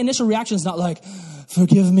 my initial reaction is not like,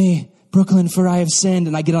 forgive me, Brooklyn, for I have sinned.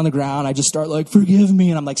 And I get on the ground. I just start forgive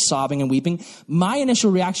me. And I'm sobbing and weeping. My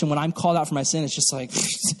initial reaction when I'm called out for my sin is just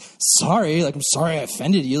sorry. I'm sorry I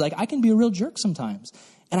offended you. I can be a real jerk sometimes.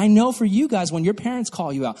 And I know for you guys, when your parents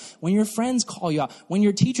call you out, when your friends call you out, when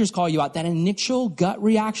your teachers call you out, that initial gut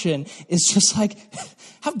reaction is just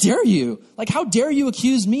how dare you? How dare you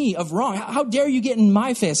accuse me of wrong? How dare you get in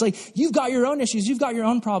my face? You've got your own issues. You've got your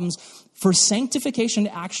own problems. For sanctification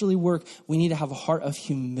to actually work, we need to have a heart of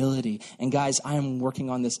humility. And guys, I am working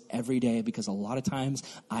on this every day because a lot of times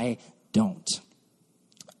I don't.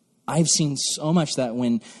 I've seen so much that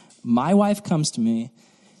when my wife comes to me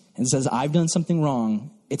and says, I've done something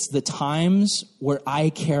wrong, it's the times where I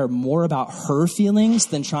care more about her feelings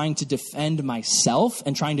than trying to defend myself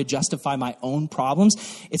and trying to justify my own problems.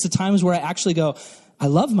 It's the times where I actually go, I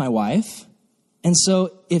love my wife. And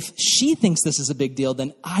so if she thinks this is a big deal,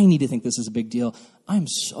 then I need to think this is a big deal. I'm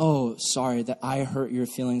so sorry that I hurt your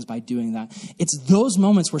feelings by doing that. It's those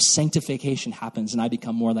moments where sanctification happens and I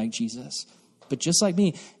become more like Jesus. But just like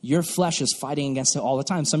me, your flesh is fighting against it all the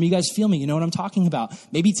time. Some of you guys feel me. You know what I'm talking about.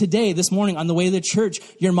 Maybe today, this morning, on the way to the church,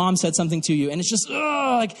 your mom said something to you. And it's just,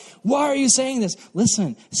 why are you saying this?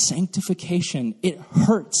 Listen, sanctification, it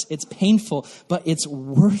hurts. It's painful, but it's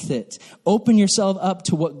worth it. Open yourself up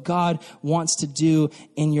to what God wants to do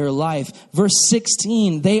in your life. Verse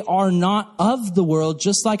 16, they are not of the world,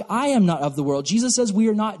 just like I am not of the world. Jesus says we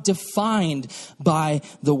are not defined by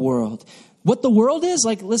the world. What the world is,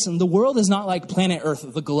 listen, the world is not like planet Earth,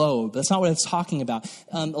 the globe. That's not what it's talking about.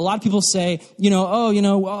 A lot of people say,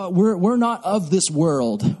 we're not of this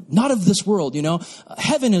world. Not of this world,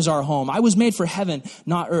 Heaven is our home. I was made for heaven,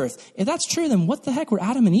 not earth. If that's true, then what the heck were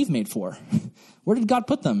Adam and Eve made for? Where did God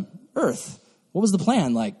put them? Earth. What was the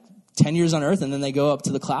plan? 10 years on earth and then they go up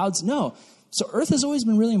to the clouds? No. So earth has always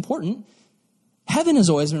been really important. Heaven has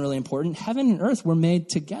always been really important. Heaven and earth were made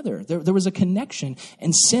together. There was a connection,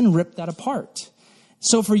 and sin ripped that apart.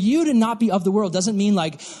 So for you to not be of the world doesn't mean I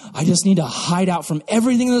just need to hide out from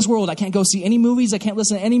everything in this world. I can't go see any movies. I can't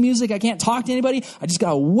listen to any music. I can't talk to anybody. I just got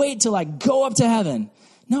to wait till I go up to heaven.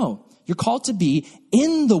 No, you're called to be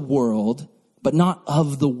in the world, but not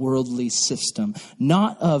of the worldly system,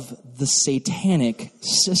 not of the satanic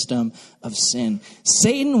system of sin.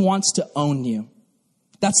 Satan wants to own you.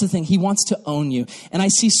 That's the thing. He wants to own you. And I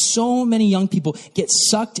see so many young people get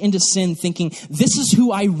sucked into sin thinking, this is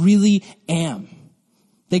who I really am.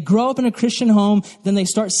 They grow up in a Christian home, then they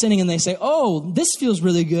start sinning and they say, oh, this feels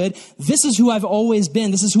really good. This is who I've always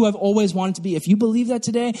been. This is who I've always wanted to be. If you believe that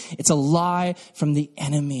today, it's a lie from the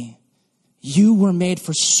enemy. You were made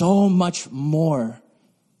for so much more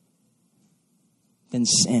than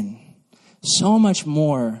sin. So much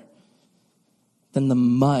more than the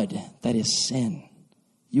mud that is sin.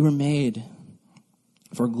 You were made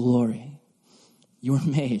for glory. You were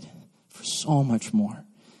made for so much more.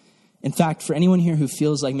 In fact, for anyone here who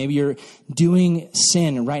feels like maybe you're doing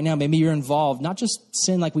sin right now, maybe you're involved, not just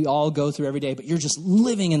sin like we all go through every day, but you're just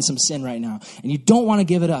living in some sin right now, and you don't want to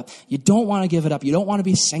give it up. You don't want to give it up. You don't want to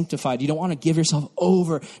be sanctified. You don't want to give yourself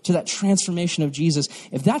over to that transformation of Jesus.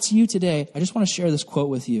 If that's you today, I just want to share this quote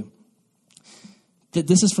with you.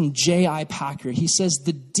 This is from J.I. Packer. He says,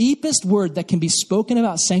 the deepest word that can be spoken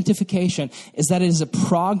about sanctification is that it is a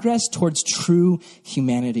progress towards true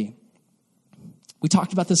humanity. We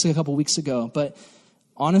talked about this a couple weeks ago, but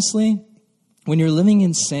honestly, when you're living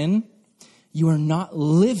in sin, you are not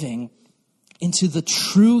living into the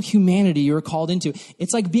true humanity you're called into.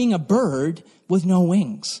 It's like being a bird with no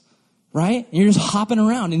wings, right? And you're just hopping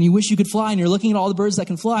around and you wish you could fly and you're looking at all the birds that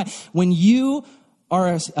can fly. When you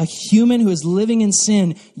are a human who is living in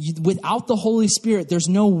sin, without the Holy Spirit, there's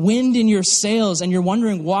no wind in your sails, and you're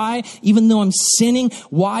wondering why, even though I'm sinning,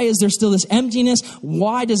 why is there still this emptiness?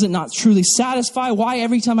 Why does it not truly satisfy? Why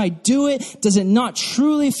every time I do it, does it not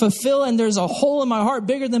truly fulfill? And there's a hole in my heart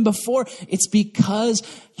bigger than before. It's because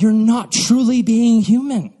you're not truly being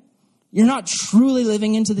human. You're not truly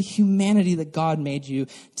living into the humanity that God made you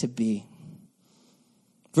to be.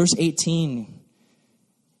 Verse 18.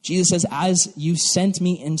 Jesus says, as you sent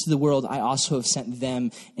me into the world, I also have sent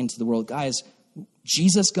them into the world. Guys,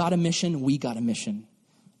 Jesus got a mission, we got a mission.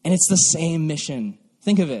 And it's the same mission.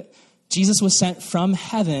 Think of it. Jesus was sent from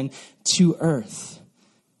heaven to earth.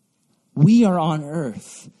 We are on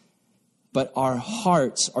earth, but our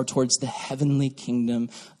hearts are towards the heavenly kingdom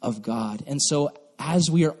of God. And so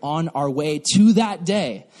as we are on our way to that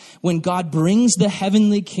day, when God brings the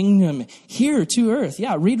heavenly kingdom here to earth.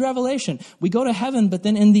 Yeah, read Revelation. We go to heaven, but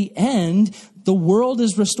then in the end, the world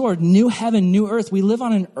is restored. New heaven, new earth. We live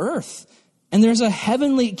on an earth. And there's a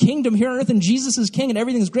heavenly kingdom here on earth, and Jesus is king, and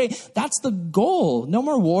everything's great. That's the goal. No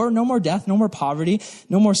more war, no more death, no more poverty,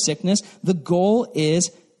 no more sickness. The goal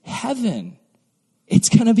is heaven. It's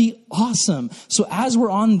going to be awesome. So as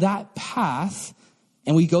we're on that path,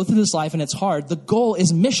 and we go through this life and it's hard, the goal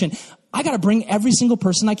is mission. I got to bring every single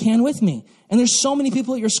person I can with me. And there's so many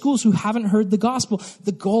people at your schools who haven't heard the gospel.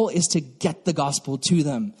 The goal is to get the gospel to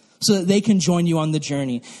them so that they can join you on the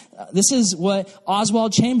journey. This is what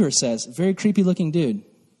Oswald Chambers says. Very creepy looking dude.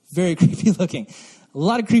 Very creepy looking. A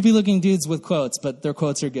lot of creepy looking dudes with quotes, but their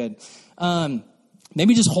quotes are good.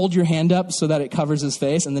 Maybe just hold your hand up so that it covers his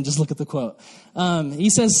face and then just look at the quote. He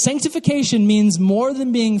says, sanctification means more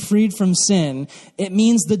than being freed from sin. It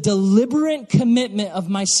means the deliberate commitment of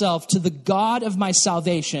myself to the God of my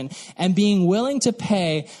salvation and being willing to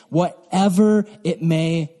pay whatever it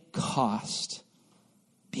may cost.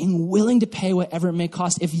 Being willing to pay whatever it may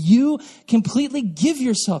cost. If you completely give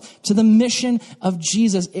yourself to the mission of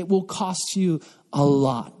Jesus, it will cost you a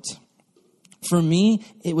lot. For me,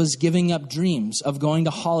 it was giving up dreams of going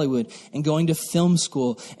to Hollywood and going to film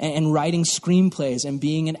school and writing screenplays and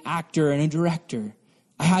being an actor and a director.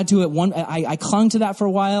 I had to I clung to that for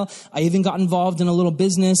a while. I even got involved in a little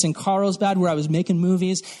business in Carlsbad where I was making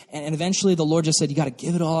movies. And eventually the Lord just said, you got to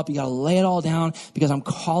give it all up. You got to lay it all down because I'm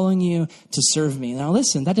calling you to serve me. Now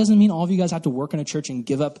listen, that doesn't mean all of you guys have to work in a church and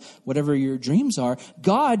give up whatever your dreams are.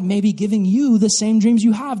 God may be giving you the same dreams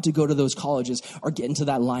you have to go to those colleges or get into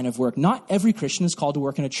that line of work. Not every Christian is called to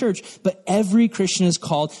work in a church, but every Christian is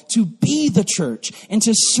called to be the church and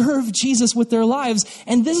to serve Jesus with their lives.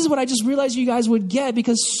 And this is what I just realized you guys would get,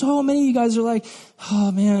 because so many of you guys are like,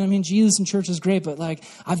 oh man, I mean, Jesus and church is great, but like,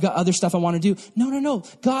 I've got other stuff I want to do. No.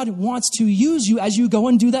 God wants to use you as you go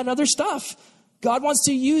and do that other stuff. God wants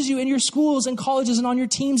to use you in your schools and colleges and on your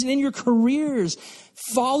teams and in your careers.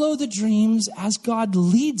 Follow the dreams as God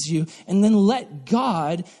leads you, and then let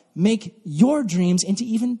God make your dreams into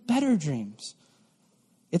even better dreams.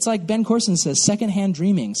 It's like Ben Corson says, secondhand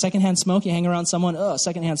dreaming, secondhand smoke. You hang around someone,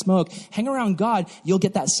 secondhand smoke. Hang around God, you'll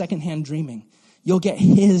get that secondhand dreaming. You'll get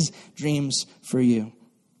his dreams for you.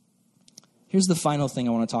 Here's the final thing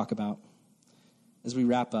I want to talk about as we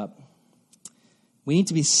wrap up. We need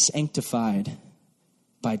to be sanctified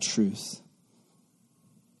by truth.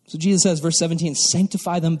 So Jesus says, verse 17,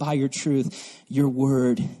 sanctify them by your truth. Your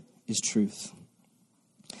word is truth.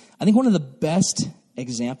 I think one of the best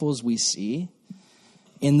examples we see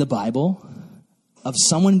in the Bible of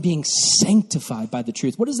someone being sanctified by the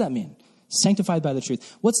truth. What does that mean? Sanctified by the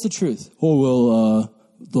truth. What's the truth? Oh, well,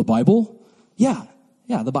 the Bible? Yeah,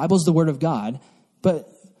 the Bible is the word of God. But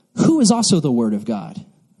who is also the word of God?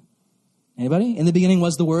 Anybody? In the beginning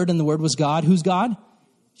was the word, and the word was God. Who's God?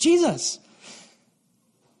 Jesus.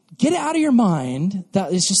 Get it out of your mind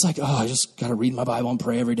that it's just like, I just got to read my Bible and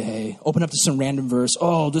pray every day. Open up to some random verse.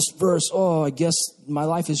 This verse, I guess my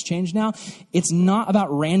life has changed now. It's not about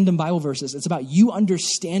random Bible verses. It's about you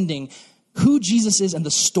understanding who Jesus is and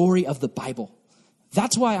the story of the Bible.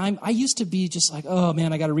 That's why I used to be just like, oh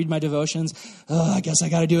man, I got to read my devotions. I guess I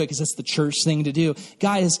got to do it because it's the church thing to do.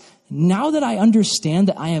 Guys, now that I understand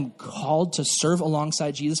that I am called to serve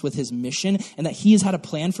alongside Jesus with his mission and that he has had a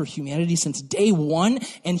plan for humanity since day one,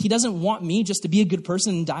 and he doesn't want me just to be a good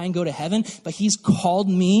person and die and go to heaven, but he's called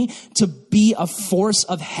me to be a force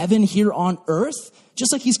of heaven here on earth,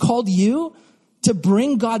 just like he's called you to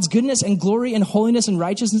bring God's goodness and glory and holiness and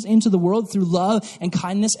righteousness into the world through love and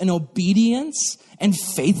kindness and obedience and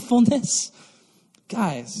faithfulness.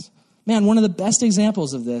 Guys, man, one of the best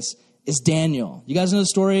examples of this is Daniel. You guys know the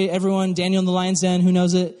story, everyone? Daniel in the lion's den. Who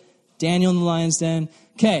knows it? Daniel in the lion's den.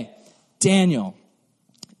 Okay, Daniel.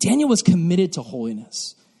 Daniel was committed to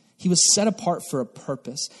holiness. He was set apart for a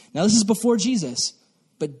purpose. Now, this is before Jesus,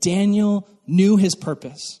 but Daniel knew his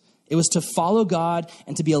purpose. It was to follow God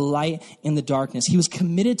and to be a light in the darkness. He was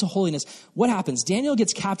committed to holiness. What happens? Daniel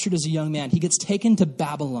gets captured as a young man. He gets taken to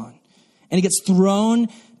Babylon. And he gets thrown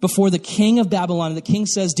before the king of Babylon. And the king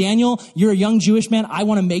says, Daniel, you're a young Jewish man. I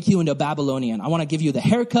want to make you into a Babylonian. I want to give you the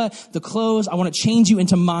haircut, the clothes. I want to change you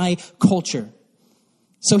into my culture.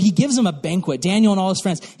 So he gives them a banquet, Daniel and all his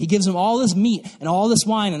friends. He gives them all this meat and all this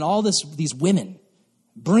wine and all these women.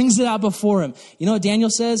 Brings it out before him. You know what Daniel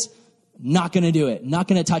says? Not going to do it. Not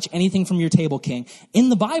going to touch anything from your table, king. In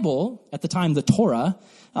the Bible, at the time, the Torah,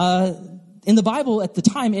 in the Bible at the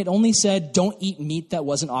time, it only said, don't eat meat that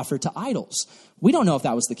wasn't offered to idols. We don't know if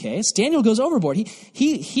that was the case. Daniel goes overboard.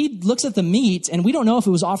 He looks at the meat, and we don't know if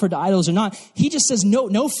it was offered to idols or not. He just says,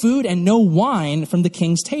 no food and no wine from the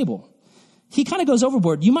king's table. He kind of goes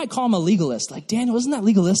overboard. You might call him a legalist. Like, Daniel, isn't that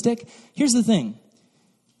legalistic? Here's the thing.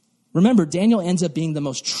 Remember, Daniel ends up being the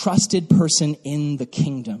most trusted person in the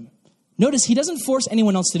kingdom. Notice he doesn't force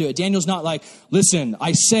anyone else to do it. Daniel's not like, listen,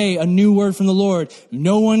 I say a new word from the Lord.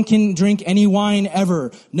 No one can drink any wine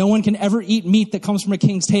ever. No one can ever eat meat that comes from a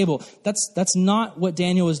king's table. That's not what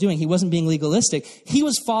Daniel was doing. He wasn't being legalistic. He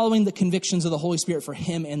was following the convictions of the Holy Spirit for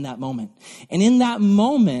him in that moment. And in that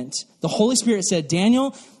moment, the Holy Spirit said,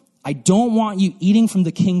 Daniel, I don't want you eating from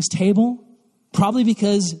the king's table. Probably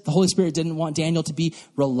because the Holy Spirit didn't want Daniel to be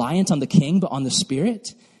reliant on the king, but on the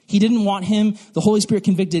Spirit. He didn't want the Holy Spirit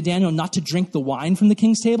convicted Daniel not to drink the wine from the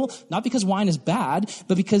king's table, not because wine is bad,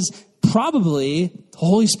 but because probably the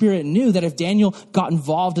Holy Spirit knew that if Daniel got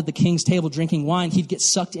involved at the king's table drinking wine, he'd get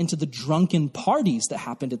sucked into the drunken parties that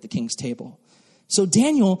happened at the king's table. So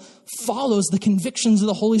Daniel follows the convictions of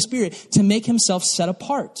the Holy Spirit to make himself set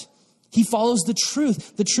apart. He follows the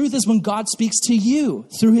truth. The truth is when God speaks to you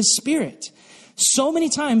through his Spirit. So many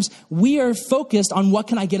times we are focused on what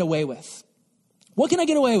can I get away with? What can I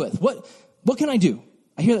get away with? What can I do?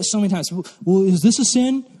 I hear that so many times. Well, is this a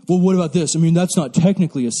sin? Well, what about this? I mean, that's not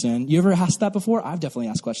technically a sin. You ever asked that before? I've definitely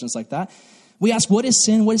asked questions like that. We ask, what is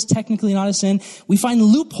sin? What is technically not a sin? We find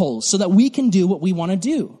loopholes so that we can do what we want to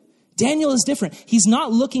do. Daniel is different. He's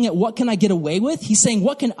not looking at what can I get away with. He's saying,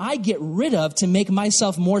 what can I get rid of to make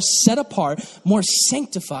myself more set apart, more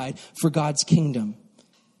sanctified for God's kingdom?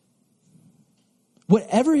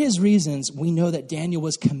 Whatever his reasons, we know that Daniel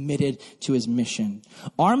was committed to his mission.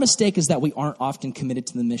 Our mistake is that we aren't often committed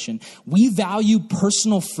to the mission. We value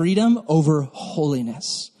personal freedom over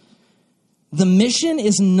holiness. The mission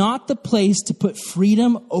is not the place to put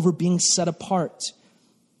freedom over being set apart.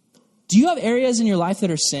 Do you have areas in your life that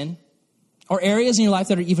are sin? Or areas in your life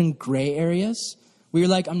that are even gray areas? Where you're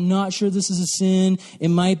like, I'm not sure this is a sin. It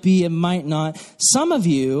might be, it might not. Some of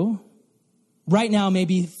you right now may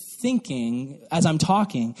be thinking, as I'm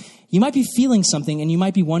talking, you might be feeling something and you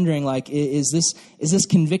might be wondering, like, is this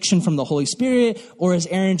conviction from the Holy Spirit, or is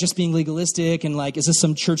Aaron just being legalistic and like, is this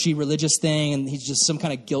some churchy religious thing and he's just some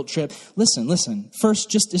kind of guilt trip? Listen.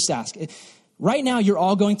 First, just ask. Right now, you're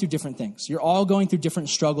all going through different things. You're all going through different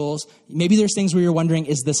struggles. Maybe there's things where you're wondering,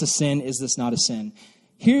 is this a sin? Is this not a sin?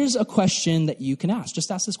 Here's a question that you can ask.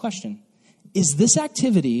 Just ask this question. Is this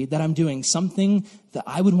activity that I'm doing something that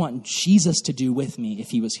I would want Jesus to do with me if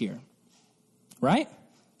he was here? Right?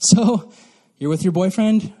 So you're with your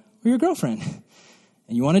boyfriend or your girlfriend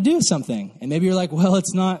and you want to do something. And maybe you're like, well,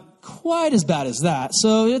 it's not quite as bad as that,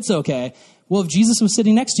 so it's okay. Well, if Jesus was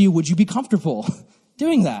sitting next to you, would you be comfortable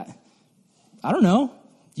doing that? I don't know.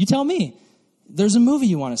 You tell me. There's a movie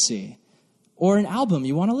you want to see, or an album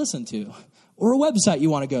you want to listen to, or a website you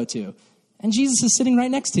want to go to, and Jesus is sitting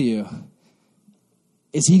right next to you.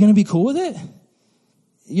 Is he going to be cool with it?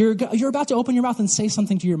 You're about to open your mouth and say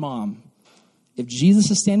something to your mom. If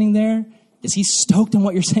Jesus is standing there, is he stoked on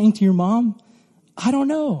what you're saying to your mom? I don't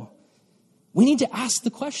know. We need to ask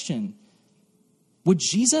the question. Would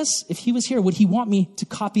Jesus, if he was here, would he want me to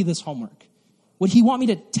copy this homework? Would he want me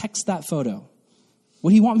to text that photo?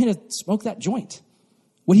 Would he want me to smoke that joint?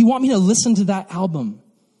 Would he want me to listen to that album?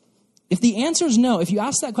 If the answer is no, if you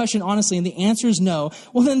ask that question honestly and the answer is no,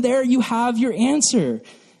 well, then there you have your answer.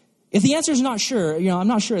 If the answer is not sure, I'm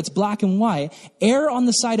not sure, it's black and white, err on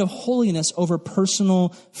the side of holiness over personal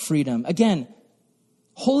freedom. Again,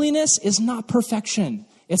 holiness is not perfection.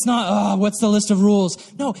 It's not, what's the list of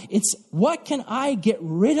rules? No, it's what can I get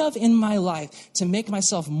rid of in my life to make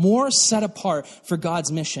myself more set apart for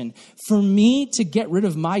God's mission? For me to get rid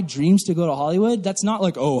of my dreams to go to Hollywood, that's not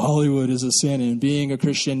like, Hollywood is a sin and being a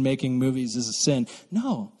Christian making movies is a sin.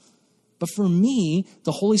 No. But for me,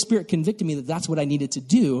 the Holy Spirit convicted me that that's what I needed to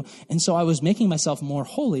do. And so I was making myself more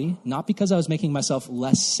holy, not because I was making myself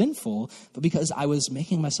less sinful, but because I was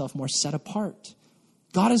making myself more set apart.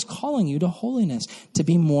 God is calling you to holiness, to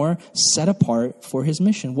be more set apart for his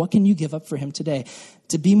mission. What can you give up for him today?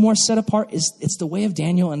 To be more set apart, it's the way of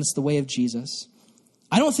Daniel and it's the way of Jesus.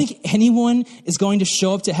 I don't think anyone is going to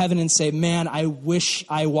show up to heaven and say, man, I wish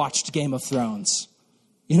I watched Game of Thrones.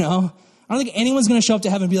 I don't think anyone's going to show up to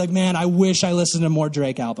heaven and be like, man, I wish I listened to more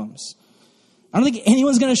Drake albums. I don't think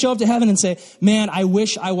anyone's going to show up to heaven and say, man, I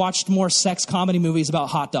wish I watched more sex comedy movies about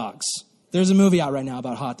hot dogs. There's a movie out right now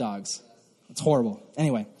about hot dogs. It's horrible.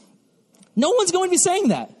 Anyway, no one's going to be saying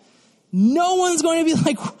that. No one's going to be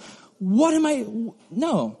like, what am I?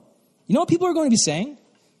 No. You know what people are going to be saying?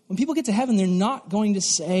 When people get to heaven, they're not going to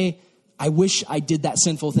say, I wish I did that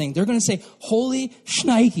sinful thing. They're going to say, holy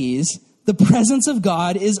shnikes, the presence of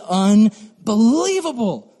God is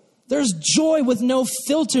unbelievable. There's joy with no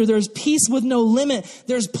filter. There's peace with no limit.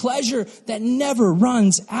 There's pleasure that never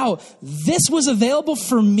runs out. This was available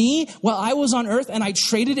for me while I was on earth, and I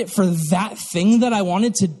traded it for that thing that I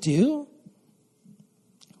wanted to do?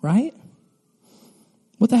 Right?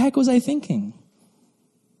 What the heck was I thinking?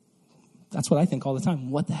 That's what I think all the time.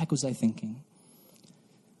 What the heck was I thinking?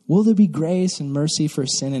 Will there be grace and mercy for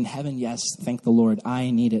sin in heaven? Yes, thank the Lord.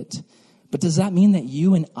 I need it. But does that mean that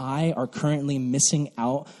you and I are currently missing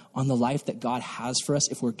out on the life that God has for us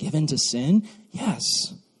if we're given to sin? Yes.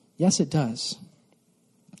 Yes, it does.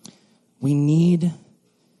 We need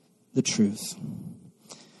the truth.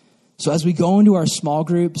 So as we go into our small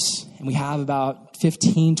groups and we have about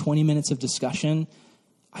 15, 20 minutes of discussion,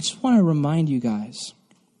 I just want to remind you guys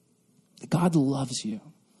that God loves you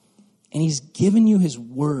and he's given you his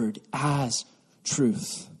word as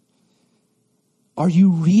truth. Are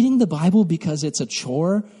you reading the Bible because it's a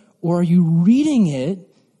chore, or are you reading it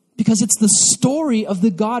because it's the story of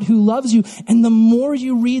the God who loves you? And the more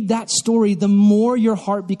you read that story, the more your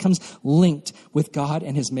heart becomes linked with God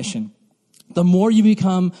and his mission. The more you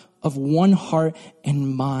become of one heart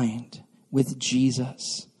and mind with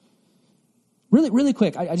Jesus. Really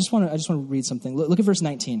quick, I just want to read something. Look at verse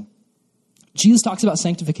 19. Jesus talks about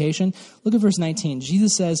sanctification. Look at verse 19.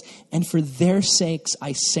 Jesus says, and for their sakes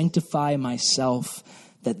I sanctify myself,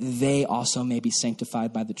 that they also may be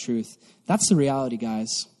sanctified by the truth. That's the reality,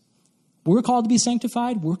 guys. We're called to be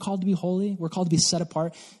sanctified. We're called to be holy. We're called to be set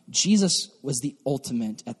apart. Jesus was the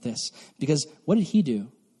ultimate at this. Because what did he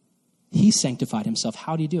do? He sanctified himself.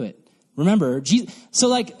 How did he do it? Remember,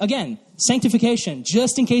 again, sanctification,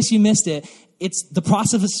 just in case you missed it, it's the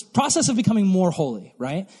process of becoming more holy,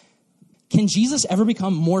 right? Can Jesus ever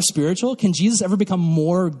become more spiritual? Can Jesus ever become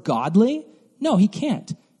more godly? No, he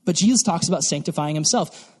can't. But Jesus talks about sanctifying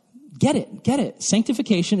himself. Get it.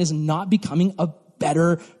 Sanctification is not becoming a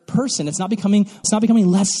better person. It's not becoming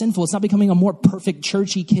less sinful. It's not becoming a more perfect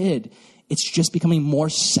churchy kid. It's just becoming more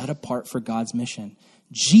set apart for God's mission.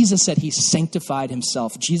 Jesus said he sanctified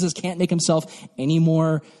himself. Jesus can't make himself any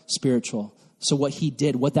more spiritual. So what he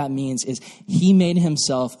did, what that means is he made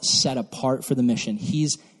himself set apart for the mission.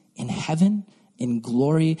 He's in heaven, in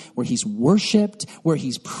glory, where he's worshiped, where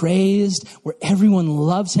he's praised, where everyone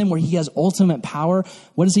loves him, where he has ultimate power.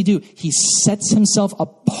 What does he do? He sets himself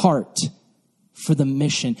apart for the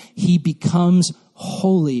mission. He becomes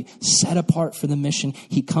holy, set apart for the mission.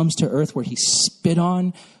 He comes to earth where he's spit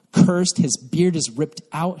on, cursed, his beard is ripped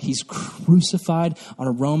out, he's crucified on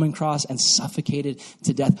a Roman cross and suffocated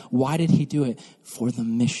to death. Why did he do it? For the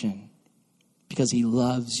mission. Because he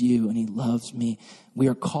loves you and he loves me. We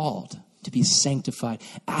are called to be sanctified.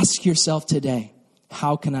 Ask yourself today,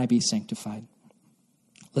 how can I be sanctified?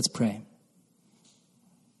 Let's pray.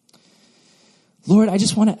 Lord, I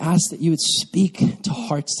just want to ask that you would speak to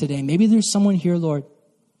hearts today. Maybe there's someone here, Lord,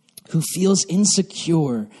 who feels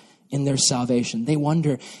insecure in their salvation. They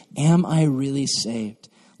wonder, am I really saved?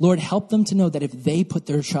 Lord, help them to know that if they put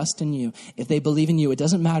their trust in you, if they believe in you, it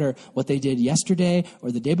doesn't matter what they did yesterday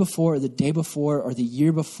or the day before or the day before or the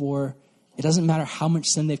year before. It doesn't matter how much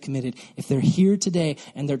sin they've committed. If they're here today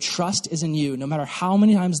and their trust is in you, no matter how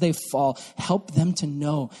many times they fall, help them to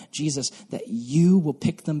know, Jesus, that you will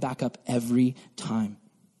pick them back up every time.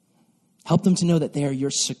 Help them to know that they are your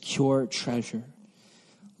secure treasure.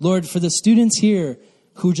 Lord, for the students here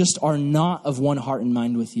who just are not of one heart and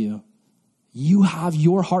mind with you, you have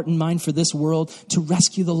your heart and mind for this world, to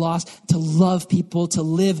rescue the lost, to love people, to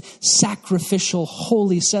live sacrificial,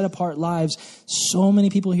 holy, set-apart lives. So many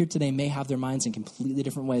people here today may have their minds in completely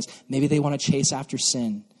different ways. Maybe they want to chase after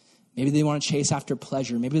sin. Maybe they want to chase after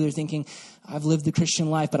pleasure. Maybe they're thinking, I've lived the Christian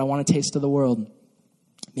life, but I want a taste of the world.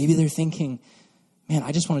 Maybe they're thinking, man,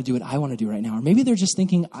 I just want to do what I want to do right now. Or maybe they're just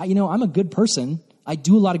thinking, I'm a good person. I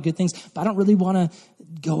do a lot of good things, but I don't really want to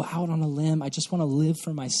go out on a limb. I just want to live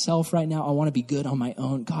for myself right now. I want to be good on my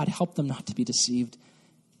own. God, help them not to be deceived.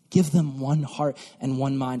 Give them one heart and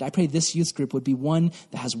one mind. I pray this youth group would be one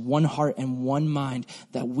that has one heart and one mind,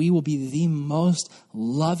 that we will be the most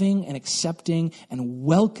loving and accepting and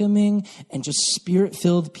welcoming and just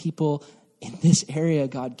spirit-filled people in this area.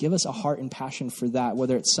 God, give us a heart and passion for that,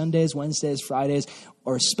 whether it's Sundays, Wednesdays, Fridays,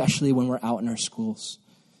 or especially when we're out in our schools.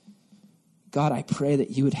 God, I pray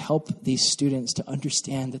that you would help these students to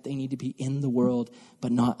understand that they need to be in the world,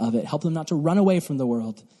 but not of it. Help them not to run away from the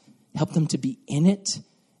world. Help them to be in it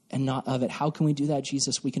and not of it. How can we do that,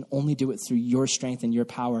 Jesus? We can only do it through your strength and your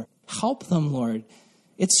power. Help them, Lord.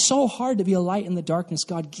 It's so hard to be a light in the darkness.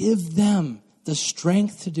 God, give them the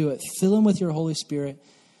strength to do it. Fill them with your Holy Spirit.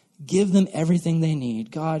 Give them everything they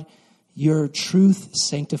need. God, your truth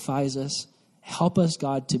sanctifies us. Help us,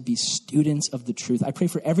 God, to be students of the truth. I pray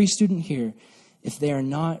for every student here, if they are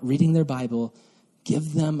not reading their Bible,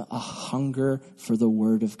 give them a hunger for the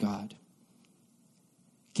word of God.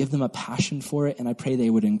 Give them a passion for it, and I pray they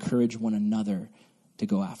would encourage one another to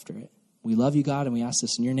go after it. We love you, God, and we ask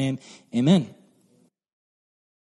this in your name. Amen.